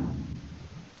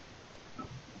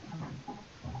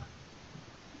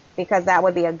 Because that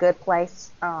would be a good place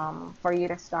for you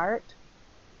to start.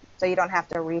 So you don't have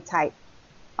to retype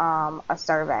a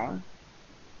survey.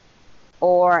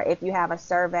 Or if you have a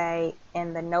survey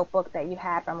in the notebook that you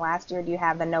had from last year, do you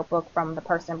have the notebook from the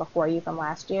person before you from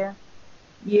last year?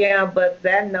 Yeah, but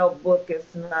that notebook is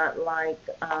not like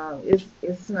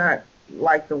it's not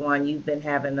like the one you've been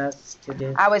having us to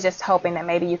do. I was just hoping that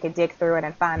maybe you could dig through it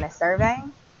and find the survey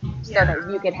so that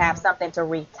you could have something to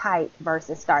retype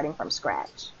versus starting from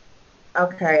scratch.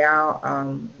 Okay,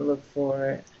 I'll look for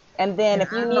it. And then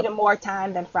if you need more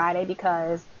time than Friday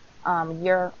because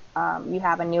you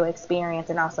have a new experience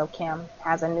and also Kim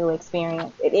has a new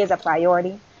experience, it is a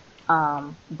priority.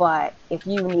 But if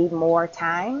you need more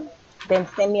time, then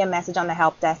send me a message on the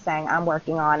help desk saying I'm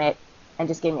working on it and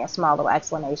just give me a small little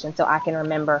explanation so I can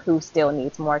remember who still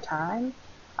needs more time.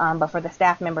 But for the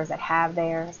staff members that have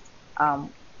theirs,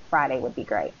 Friday would be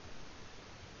great.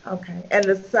 Okay, and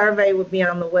the survey would be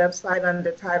on the website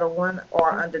under Title I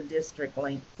or under district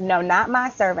link? No, not my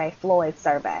survey, Floyd's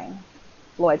survey.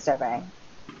 Floyd's survey.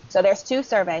 So there's two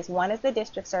surveys. One is the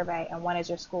district survey and one is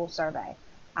your school survey.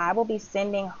 I will be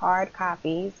sending hard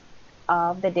copies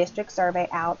of the district survey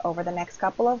out over the next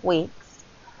couple of weeks.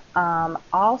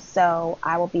 Also,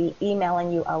 I will be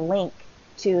emailing you a link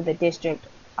to the district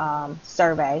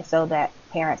survey so that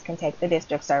parents can take the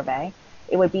district survey.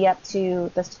 It would be up to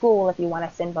the school if you want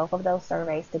to send both of those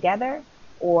surveys together,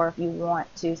 or if you want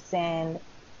to send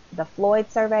the Floyd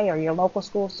survey or your local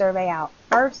school survey out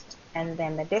first, and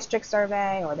then the district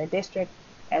survey or the district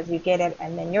as you get it,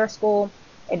 and then your school.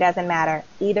 It doesn't matter.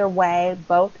 Either way,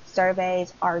 both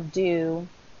surveys are due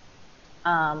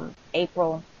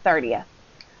April 30th.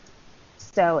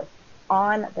 So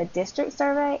on the district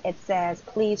survey, it says,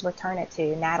 please return it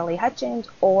to Natalie Hutchins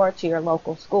or to your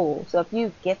local school. So if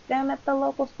you get them at the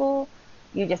local school,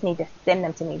 you just need to send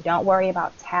them to me. Don't worry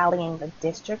about tallying the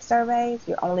district surveys.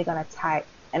 You're only going to type,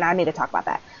 and I need to talk about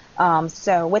that.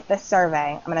 So with the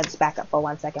survey, I'm going to just back up for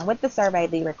 1 second. With the survey,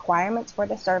 the requirements for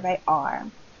the survey are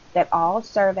that all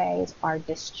surveys are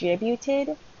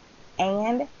distributed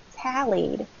and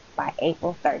tallied by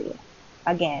April 30th.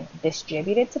 Again,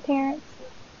 distributed to parents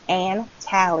and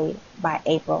tallied by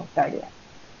April 30th.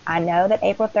 I know that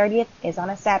April 30th is on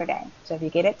a Saturday, so if you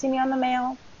get it to me on the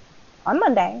mail on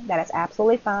Monday, that is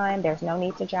absolutely fine. There's no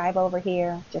need to drive over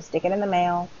here. Just stick it in the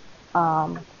mail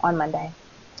on Monday.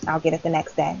 I'll get it the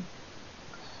next day.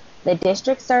 The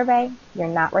district survey, you're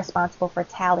not responsible for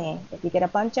tallying. If you get a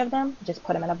bunch of them, just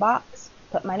put them in a box,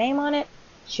 put my name on it,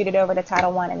 shoot it over to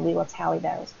Title I, and we will tally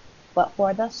those. But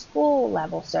for the school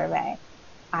level survey,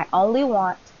 I only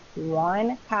want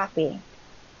one copy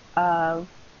of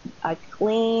a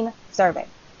clean survey,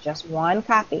 just one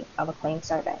copy of a clean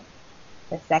survey.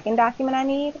 The second document I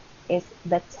need is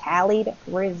the tallied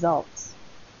results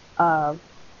of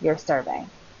your survey.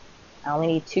 I only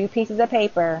need 2 pieces of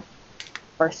paper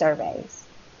for surveys.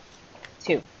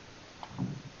 2.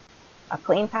 A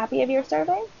clean copy of your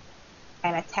survey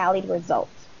and a tallied result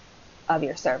of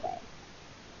your survey.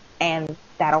 And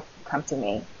that'll come to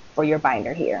me for your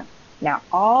binder here. Now,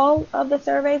 all of the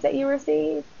surveys that you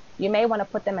receive, you may want to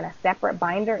put them in a separate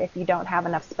binder if you don't have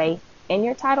enough space in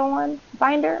your Title I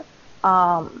binder,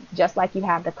 just like you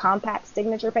have the compact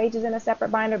signature pages in a separate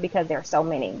binder because there are so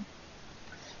many.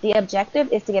 The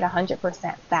objective is to get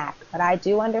 100% back, but I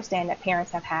do understand that parents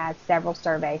have had several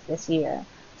surveys this year.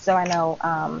 So I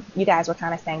know you guys were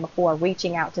kind of saying before,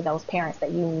 reaching out to those parents that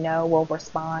you know will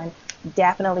respond.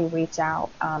 Definitely reach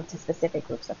out to specific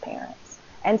groups of parents.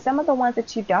 And some of the ones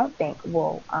that you don't think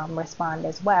will respond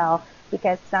as well,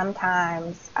 because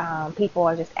sometimes people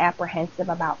are just apprehensive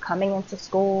about coming into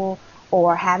school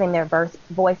or having their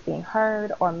voice being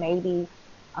heard, or maybe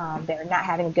they're not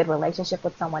having a good relationship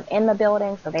with someone in the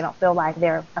building, so they don't feel like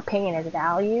their opinion is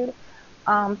valued.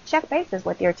 Check bases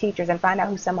with your teachers and find out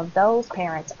who some of those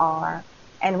parents are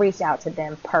and reach out to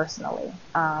them personally.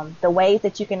 The ways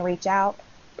that you can reach out: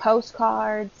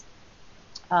 postcards,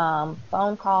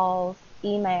 phone calls,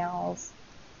 emails,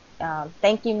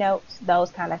 thank you notes,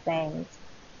 those kind of things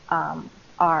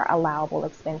are allowable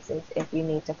expenses if you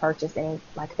need to purchase any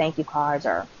like thank you cards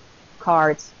or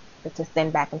cards to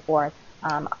send back and forth.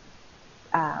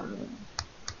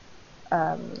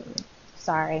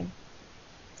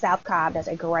 South Cobb does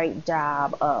a great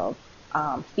job of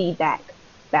feedback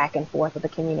back and forth with the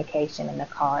communication and the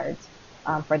cards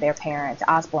for their parents.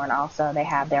 Osborne also, they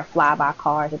have their flyby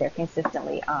cards that they're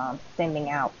consistently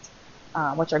sending out,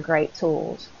 which are great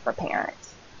tools for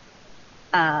parents.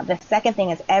 The second thing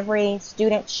is every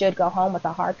student should go home with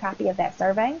a hard copy of that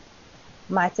survey.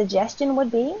 My suggestion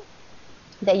would be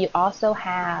that you also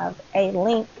have a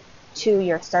link to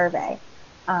your survey.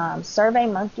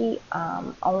 SurveyMonkey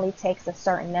only takes a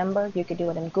certain number. You could do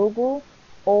it in Google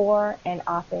or in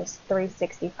Office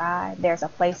 365. There's a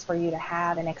place for you to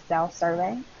have an Excel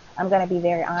survey. I'm going to be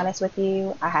very honest with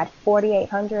you. I had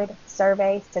 4,800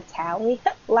 surveys to tally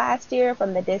last year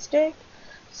from the district.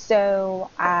 So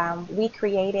we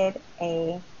created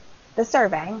the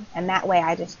survey, and that way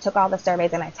I just took all the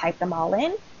surveys and I typed them all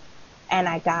in, and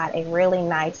I got a really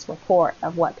nice report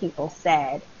of what people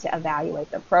said to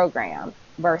evaluate the program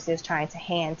versus trying to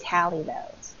hand tally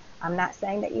those. I'm not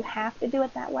saying that you have to do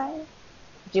it that way.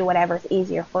 Do whatever's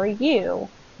easier for you,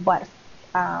 but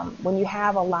when you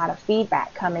have a lot of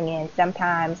feedback coming in,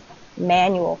 sometimes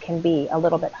manual can be a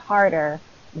little bit harder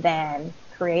than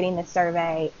creating the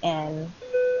survey in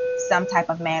some type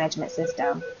of management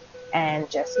system and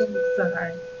just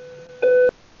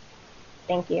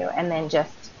thank you, and then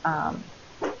just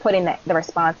putting the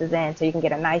responses in so you can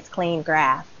get a nice clean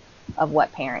graph of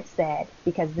what parents said,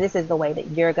 because this is the way that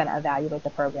you're going to evaluate the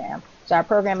program. So our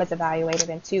program is evaluated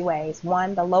in 2 ways.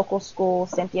 One, the local school,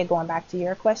 Cynthia, going back to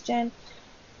your question,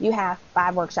 you have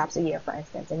 5 workshops a year, for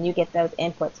instance, and you get those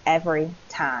inputs every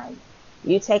time.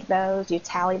 You take those, you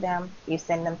tally them, you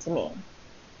send them to me.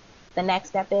 The next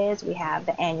step is we have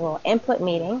the annual input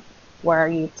meeting where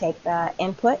you take the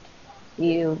input,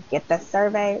 you get the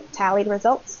survey tallied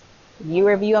results, you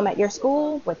review them at your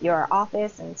school with your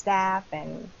office and staff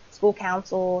and school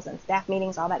councils and staff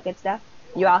meetings, all that good stuff.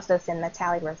 You also send the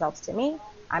tallied results to me.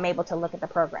 I'm able to look at the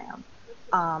program.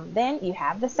 Then you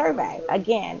have the survey.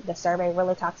 Again, the survey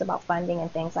really talks about funding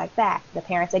and things like that. The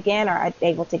parents, again, are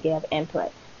able to give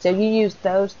input. So you use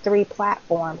those 3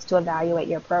 platforms to evaluate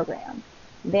your program.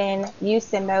 Then you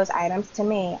send those items to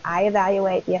me. I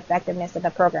evaluate the effectiveness of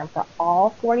the program for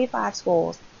all 45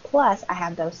 schools. Plus, I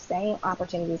have those same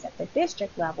opportunities at the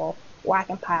district level where I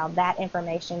compile that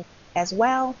information as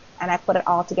well, and I put it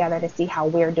all together to see how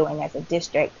we're doing as a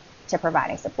district to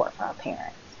providing support for our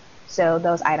parents. So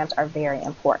those items are very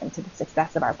important to the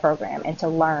success of our program and to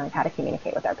learn how to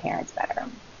communicate with our parents better.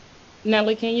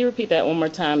 Natalie, can you repeat that one more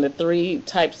time? The 3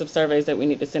 types of surveys that we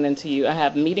need to send in to you. I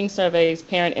have meeting surveys,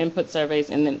 parent input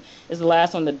surveys, and then is the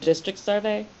last one the district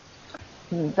survey?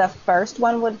 The first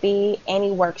one would be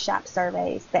any workshop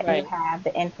surveys that Right. you have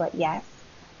the input, yes.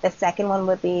 The second one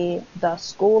would be the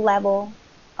school level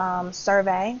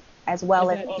survey, as well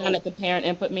Is as that done any, at the parent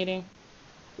input meeting?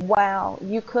 well,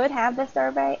 you could have the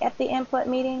survey at the input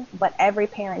meeting, but every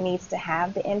parent needs to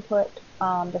have the input,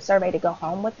 the survey to go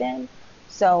home with them.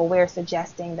 So we're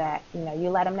suggesting that, you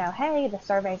let them know, hey, the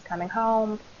survey's coming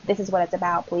home. This is what it's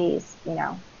about. Please, And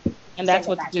send that's it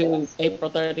what's back to due us.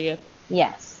 April 30th?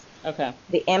 Yes. Okay.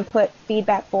 The input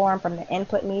feedback form from the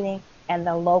input meeting and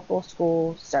the local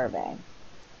school survey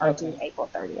are due Okay. April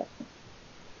 30th.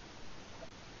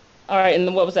 All right, and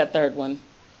then what was that third one?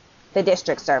 The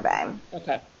district survey.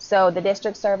 Okay. So the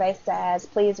district survey says,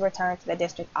 please return to the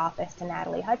district office to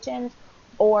Natalie Hutchins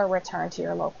or return to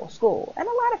your local school. And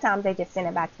a lot of times they just send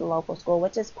it back to the local school,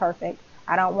 which is perfect.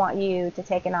 I don't want you to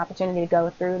take an opportunity to go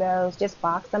through those. Just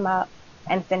box them up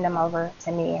and send them over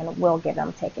to me and we'll get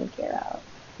them taken care of.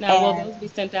 Now, will And those be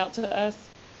sent out to us?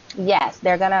 yes,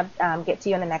 they're going to get to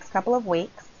you in the next couple of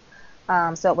weeks.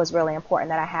 So it was really important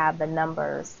that I have the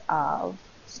numbers of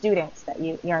students that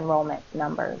your enrollment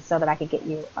numbers so that I could get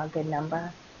you a good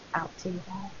number out to you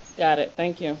guys. Got it.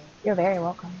 Thank you. You're very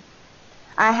welcome.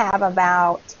 I have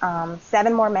about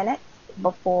 7 more minutes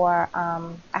before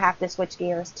I have to switch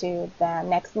gears to the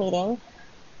next meeting.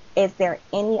 Are there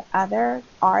any other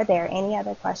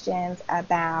questions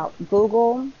about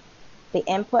Google, the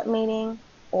input meeting,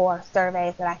 or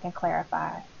surveys that I can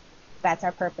clarify? That's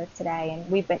our purpose today,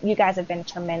 and you guys have been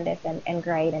tremendous and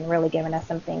great, and really given us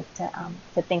some things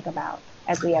to think about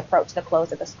as we approach the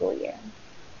close of the school year.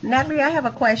 Natalie, I have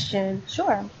a question.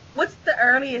 Sure. What's the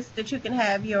earliest that you can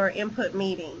have your input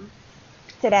meeting?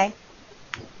 Today?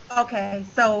 Okay,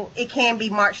 so it can be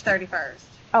March 31st,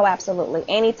 Oh, absolutely.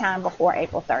 Anytime before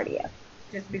April 30th.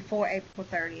 just before April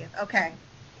 30th. Okay.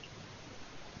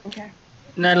 Okay.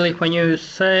 Natalie, when you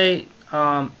say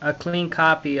a clean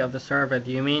copy of the survey,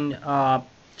 do you mean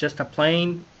just a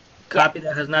plain copy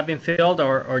that has not been filled,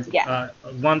 or Yeah.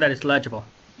 one that is legible?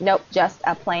 Nope, just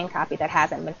a plain copy that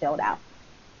hasn't been filled out.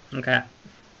 Okay.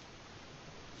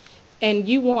 And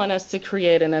you want us to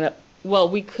create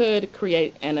we could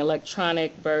create an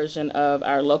electronic version of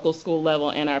our local school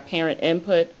level and our parent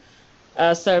input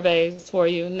surveys for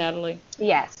you, Natalie?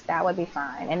 Yes, that would be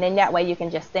fine. And then that way you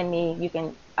can just send me,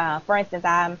 for instance,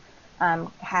 I'm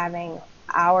having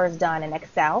ours done in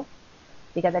Excel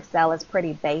because Excel is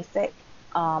pretty basic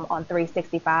on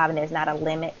 365 and there's not a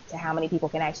limit to how many people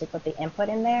can actually put the input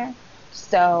in there.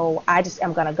 So I just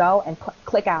am going to go and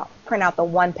print out the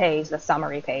one page, the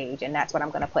summary page, and that's what I'm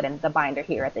going to put in the binder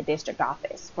here at the district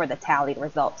office for the tallied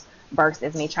results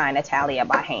versus me trying to tally it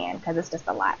by hand because it's just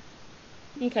a lot.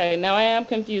 Okay, now I am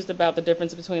confused about the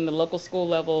difference between the local school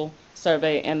level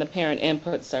survey and the parent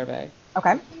input survey.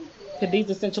 Okay. Could these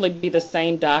essentially be the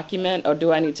same document, or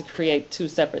do I need to create 2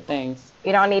 separate things?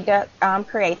 You don't need to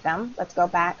create them. Let's go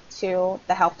back to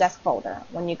the help desk folder.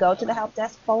 When you go to the help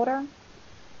desk folder,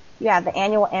 you have the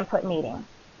annual input meeting.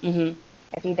 Mm-hmm.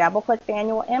 If you double click the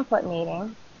annual input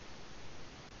meeting,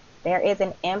 there is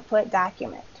an input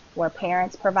document where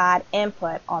parents provide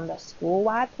input on the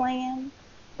school-wide plan,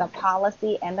 the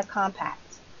policy, and the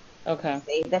compact. Okay.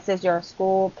 See, this is your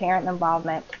school parent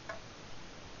involvement.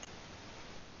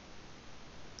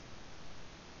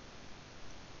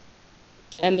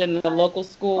 And then the local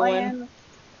school one? Plan,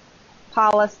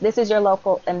 policy, this is your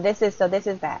local, and this is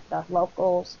that, the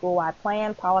local school-wide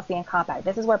plan, policy, and compact.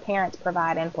 This is where parents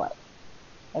provide input.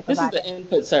 They This is provide the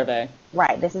input survey.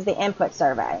 Right. This is the input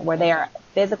survey where they are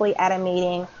physically at a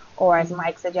meeting, or as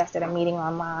Mike suggested, a meeting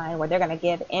online where they're going to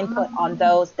give input on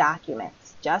those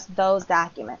documents, just those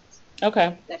documents.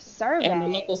 Okay. The survey And the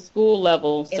local school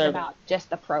level is survey. about just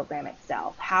the program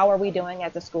itself. How are we doing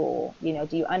as a school? Do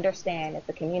you understand? Is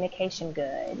the communication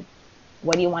good?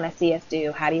 What do you want to see us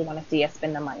do? How do you want to see us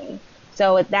spend the money?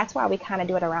 So that's why we kind of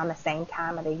do it around the same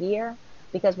time of the year,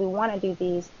 because we want to do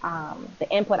these, the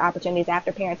input opportunities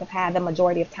after parents have had the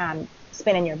majority of time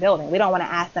spent in your building. We don't want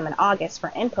to ask them in August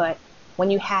for input when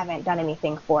you haven't done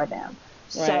anything for them.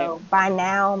 So by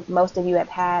now, most of you have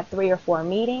had 3 or 4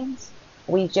 meetings.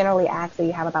 We generally ask that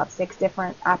you have about 6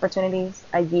 different opportunities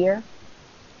a year.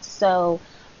 So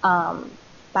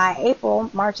by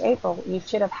March, April, you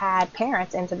should have had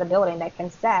parents into the building that can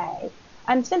say,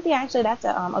 and Cynthia, actually, that's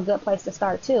a good place to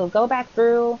start too. Go back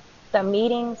through the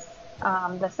meetings,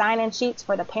 the sign-in sheets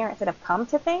for the parents that have come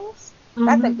to things.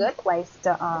 That's a good place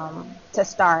to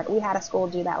start. We had a school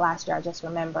do that last year. I just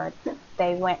remembered.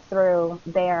 They went through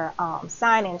their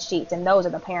sign-in sheets, and those are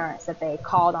the parents that they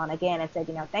called on again and said,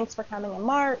 thanks for coming in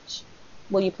March.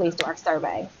 Will you please do our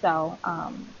survey? So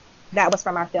that was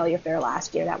from our failure fair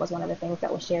last year. That was one of the things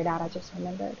that was shared out. I just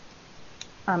remembered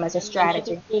as a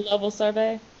strategy. The school level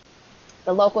survey?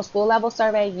 The local school level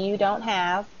survey you don't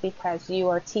have because you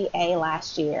were TA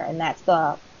last year, and that's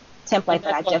the template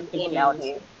that I just emailed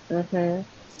you.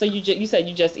 So you said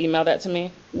you just emailed that to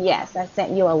me? Yes, I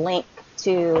sent you a link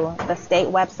to the state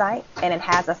website, and it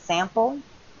has a sample.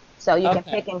 So you can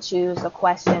pick and choose the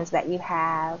questions that you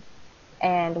have,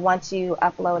 and once you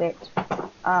upload it,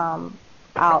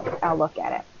 I'll look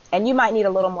at it. And you might need a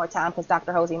little more time because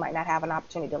Dr. Hosey might not have an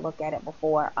opportunity to look at it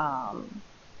before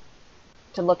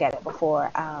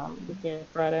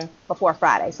Friday. Before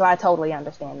Friday. So I totally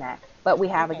understand that. But we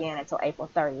have again until April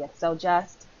 30th. So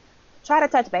just try to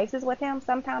touch bases with him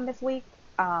sometime this week.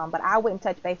 But I wouldn't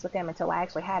touch base with him until I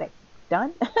actually had it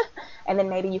done. And then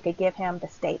maybe you could give him the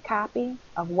state copy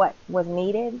of what was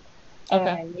needed.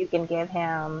 And you can give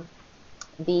him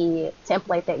the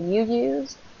template that you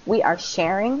used. We are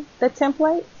sharing the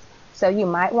templates. So you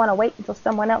might want to wait until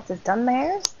someone else has done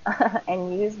theirs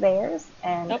and use theirs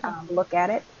and look at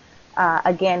it.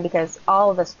 Again, because all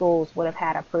of the schools would have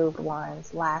had approved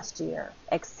ones last year,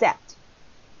 except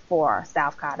for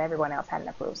Southcott. Everyone else had an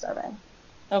approved survey.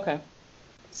 Okay.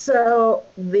 So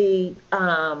the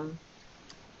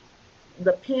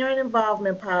parent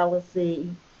involvement policy,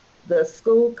 the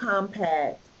school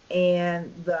compact,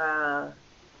 and the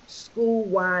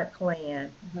school-wide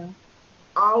plan,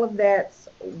 all of that's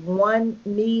one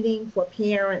meeting for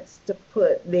parents to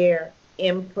put their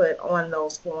input on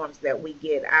those forms that we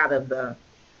get out of the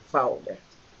folder.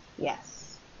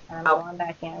 Yes. And I'm going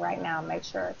back in right now and make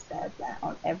sure it says that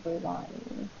on everyone.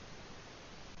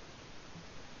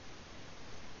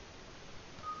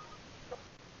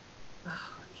 Oh,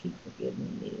 I keep forgetting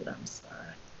to mute. I'm sorry.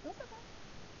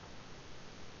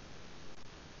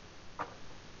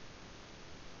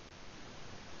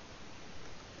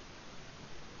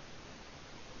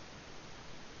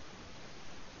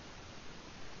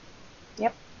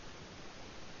 Yep.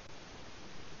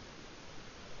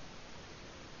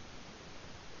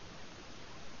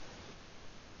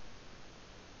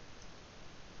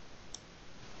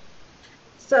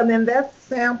 So then that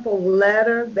sample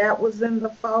letter that was in the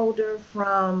folder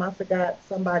from, I forgot,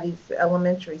 somebody's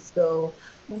elementary school.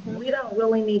 We don't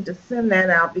really need to send that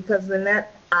out because then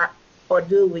that, or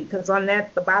do we? Because on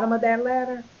that, the bottom of that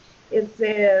letter, it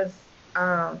says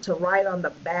to write on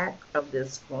the back of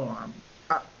this form,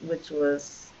 which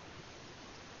was,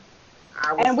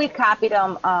 and we copied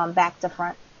them back to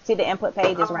front. See the input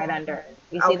page is right under.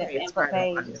 You see the input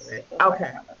page?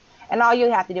 Okay. And all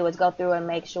you have to do is go through and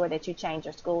make sure that you change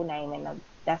your school name, and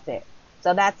that's it.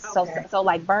 So that's so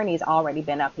like Bernie's already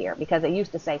been up here because it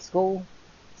used to say school.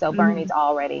 So Bernie's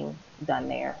already done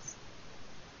theirs.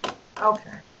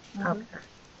 Okay. Okay.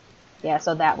 Yeah,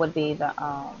 so that would be the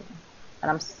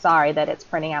and I'm sorry that it's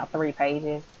printing out 3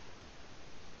 pages.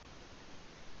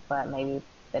 But maybe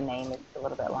the name is a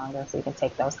little bit longer, so you can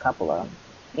take those couple of,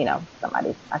 I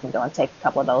can go and take a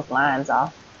couple of those lines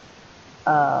off.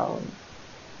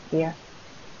 Yeah.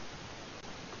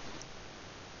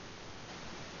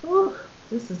 Ooh,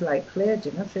 this is like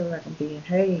pledging. I feel like I'm being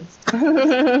hazed.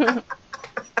 I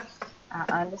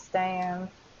understand.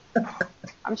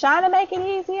 I'm trying to make it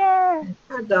easier.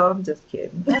 I know, I'm just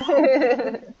kidding.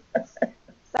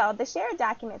 So the shared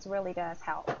documents really does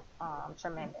help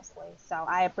tremendously. So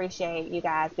I appreciate you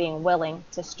guys being willing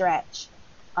to stretch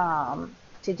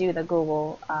to do the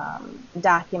Google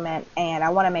document, and I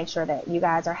want to make sure that you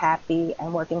guys are happy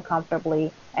and working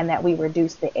comfortably and that we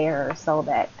reduce the errors so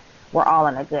that we're all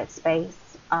in a good space.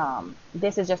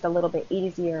 This is just a little bit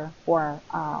easier for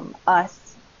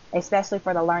us, especially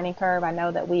for the learning curve. I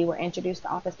know that we were introduced to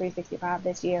Office 365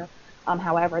 this year.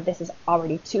 However, this is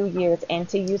already 2 years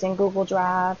into using Google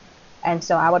Drive, and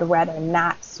so I would rather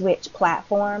not switch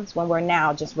platforms when we're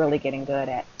now just really getting good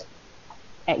at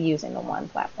using the one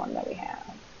platform that we have.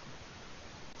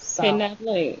 So. Hey,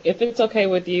 Natalie, if it's okay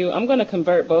with you, I'm going to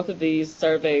convert both of these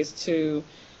surveys to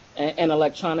an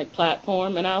electronic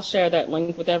platform, and I'll share that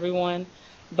link with everyone.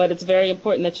 But it's very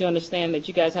important that you understand that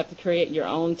you guys have to create your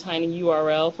own tiny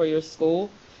URL for your school,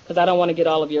 because I don't want to get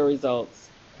all of your results.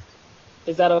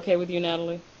 Is that okay with you,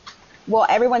 Natalie? Well,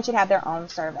 everyone should have their own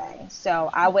survey, so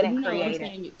I wouldn't No, I'm create it.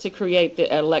 saying to create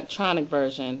the electronic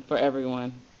version for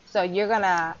everyone. So you're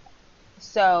gonna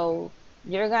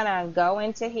go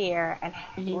into here and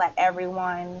Mhm. let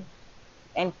everyone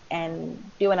and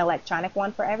do an electronic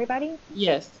one for everybody.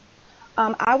 Yes.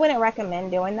 I wouldn't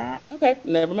recommend doing that. Okay,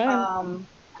 never mind.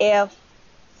 If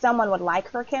someone would like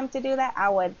for Kim to do that, I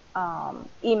would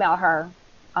email her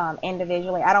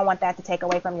individually. I don't want that to take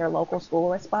away from your local school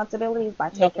responsibilities by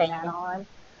No taking that problem.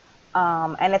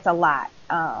 on. And it's a lot.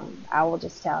 I will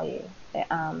just tell you.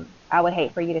 I would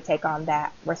hate for you to take on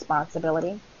that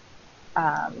responsibility.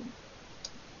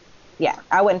 Yeah,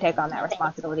 I wouldn't take on that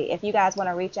responsibility. If you guys want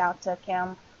to reach out to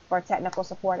Kim for technical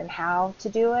support and how to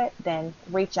do it, then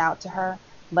reach out to her.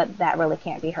 But that really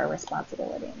can't be her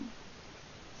responsibility.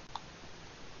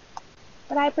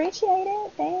 But I appreciate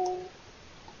it. Thanks.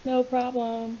 No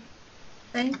problem.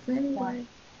 Thanks anyway.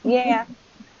 Yeah.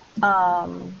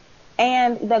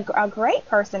 And a great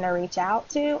person to reach out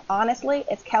to, honestly,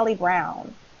 is Kelly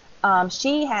Brown.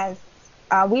 She has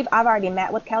I've already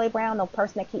met with Kelly Brown, the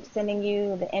person that keeps sending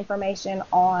you the information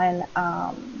on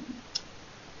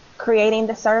creating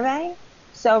the survey.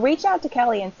 So reach out to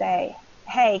Kelly and say,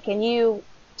 hey, can you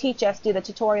teach us, do the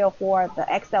tutorial for the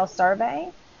Excel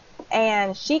survey?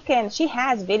 And she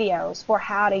has videos for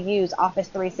how to use Office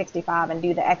 365 and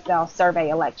do the Excel survey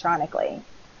electronically.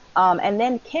 And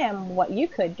then Kim, what you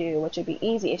could do, which would be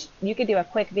easy, is you could do a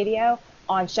quick video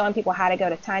on showing people how to go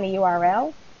to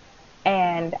tinyURL,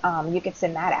 and you could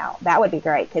send that out. That would be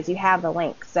great because you have the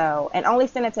link. So, and only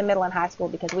send it to middle and high school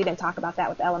because we didn't talk about that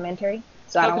with elementary.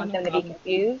 So I don't want them to be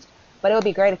confused. But it would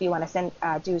be great if you want to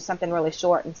do something really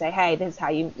short and say, hey, this is how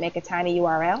you make a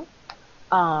tinyURL.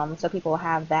 So people will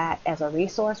have that as a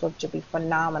resource, which would be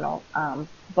phenomenal.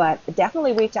 But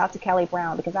definitely reach out to Kelly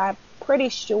Brown because I'm pretty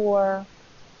sure.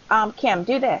 Kim,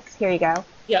 do this. Here you go.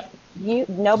 Yep.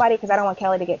 Nobody, because I don't want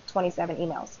Kelly to get 27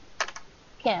 emails.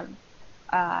 Kim,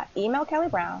 email Kelly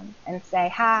Brown and say,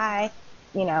 hi,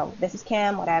 this is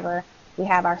Kim, whatever. We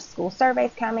have our school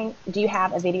surveys coming. Do you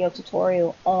have a video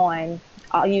tutorial on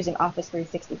using Office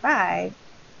 365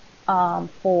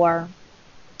 for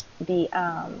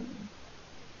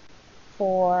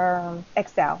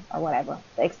Excel or whatever,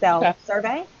 the Excel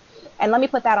survey? And let me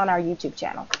put that on our YouTube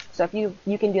channel. So if you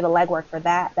can do the legwork for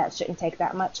that, that shouldn't take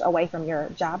that much away from your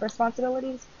job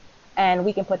responsibilities. And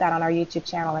we can put that on our YouTube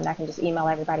channel, and I can just email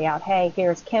everybody out, hey,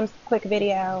 here's Kim's quick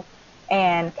video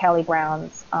and Kelly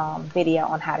Brown's video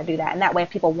on how to do that. And that way, if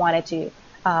people wanted to,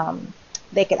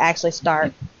 they could actually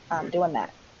start doing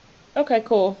that. Okay,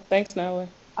 cool. Thanks, Natalie.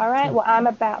 All right. Well,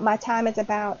 my time is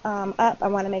about up. I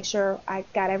want to make sure I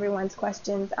got everyone's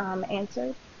questions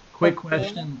answered. Quick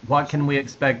question. What can we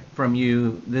expect from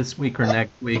you this week or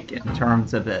next week in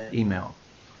terms of the email?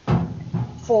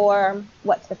 For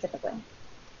what specifically?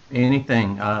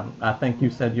 Anything. I think you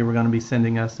said you were going to be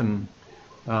sending us some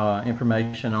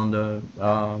information on the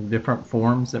different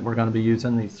forms that we're going to be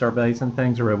using, these surveys and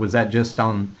things, or was that just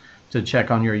to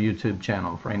check on your YouTube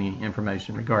channel for any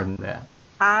information regarding that?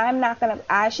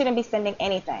 I shouldn't be sending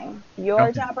anything.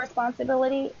 Your job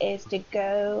responsibility is to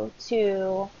go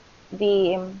to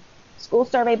the school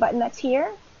survey button that's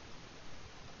here,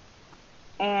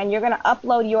 and you're going to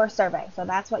upload your survey. So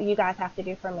that's what you guys have to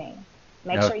do for me.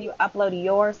 Make sure you upload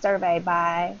your survey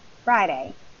by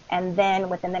Friday, and then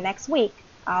within the next week,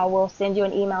 I will send you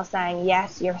an email saying,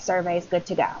 yes, your survey is good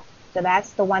to go. So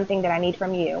that's the one thing that I need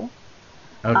from you.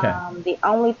 Okay. The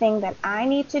only thing that I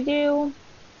need to do,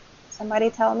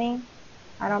 somebody tell me,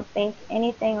 I don't think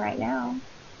anything right now.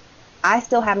 I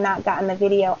still have not gotten the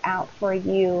video out for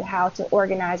you how to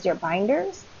organize your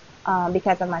binders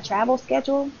because of my travel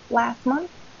schedule last month.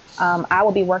 I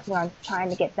will be working on trying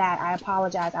to get that. I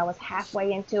apologize. I was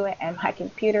halfway into it and my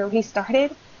computer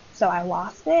restarted, so I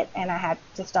lost it and I had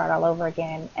to start all over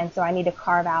again. And so I need to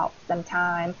carve out some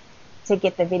time to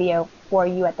get the video for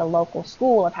you at the local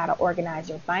school of how to organize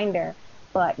your binder.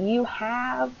 But you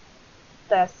have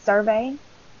the survey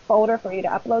folder for you to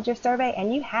upload your survey,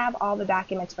 and you have all the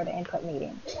documents for the input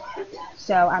meeting.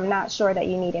 So I'm not sure that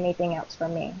you need anything else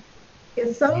from me.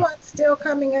 Is someone still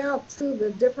coming out to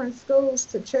the different schools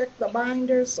to check the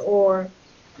binders, or?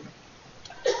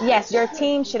 Yes, your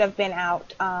team should have been out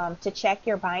to check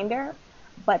your binder,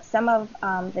 but some of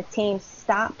the team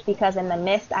stopped because in the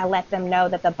midst I let them know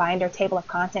that the binder table of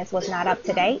contents was not up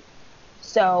to date.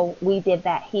 So we did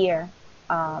that here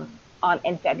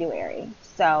in February.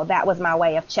 So that was my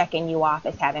way of checking you off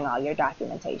as having all your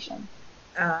documentation.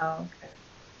 Oh, okay.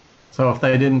 So if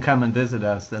they didn't come and visit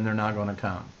us, then they're not going to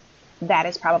come. That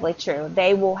is probably true.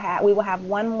 We will have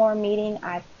one more meeting,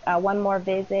 one more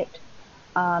visit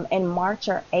in March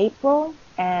or April,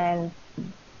 and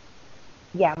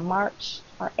yeah, March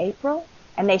or April,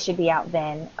 and they should be out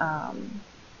then,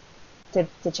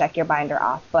 to check your binder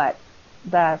off. But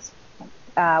the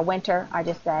winter, I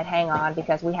just said hang on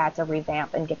because we had to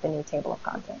revamp and get the new table of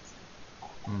contents.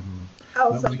 Mhm.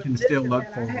 Oh, But so we the can still visit look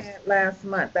that I forward. had last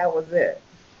month, that was it?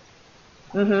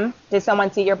 Did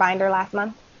someone see your binder last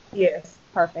month? Yes.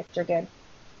 Perfect, you're good.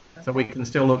 So we can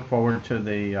still look forward to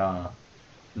the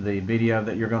video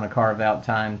that you're going to carve out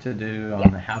time to do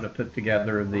on Yes. how to put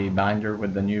together the binder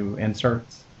with the new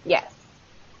inserts. Yes.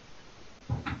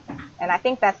 And I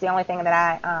think that's the only thing that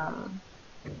I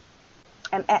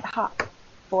am ad hoc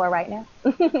for right now.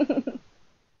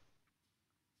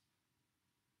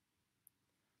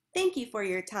 Thank you for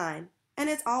your time. And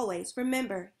as always,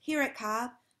 remember, here at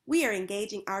Cobb, we are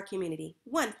engaging our community,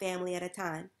 one family at a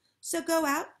time. So go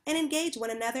out and engage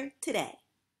one another today.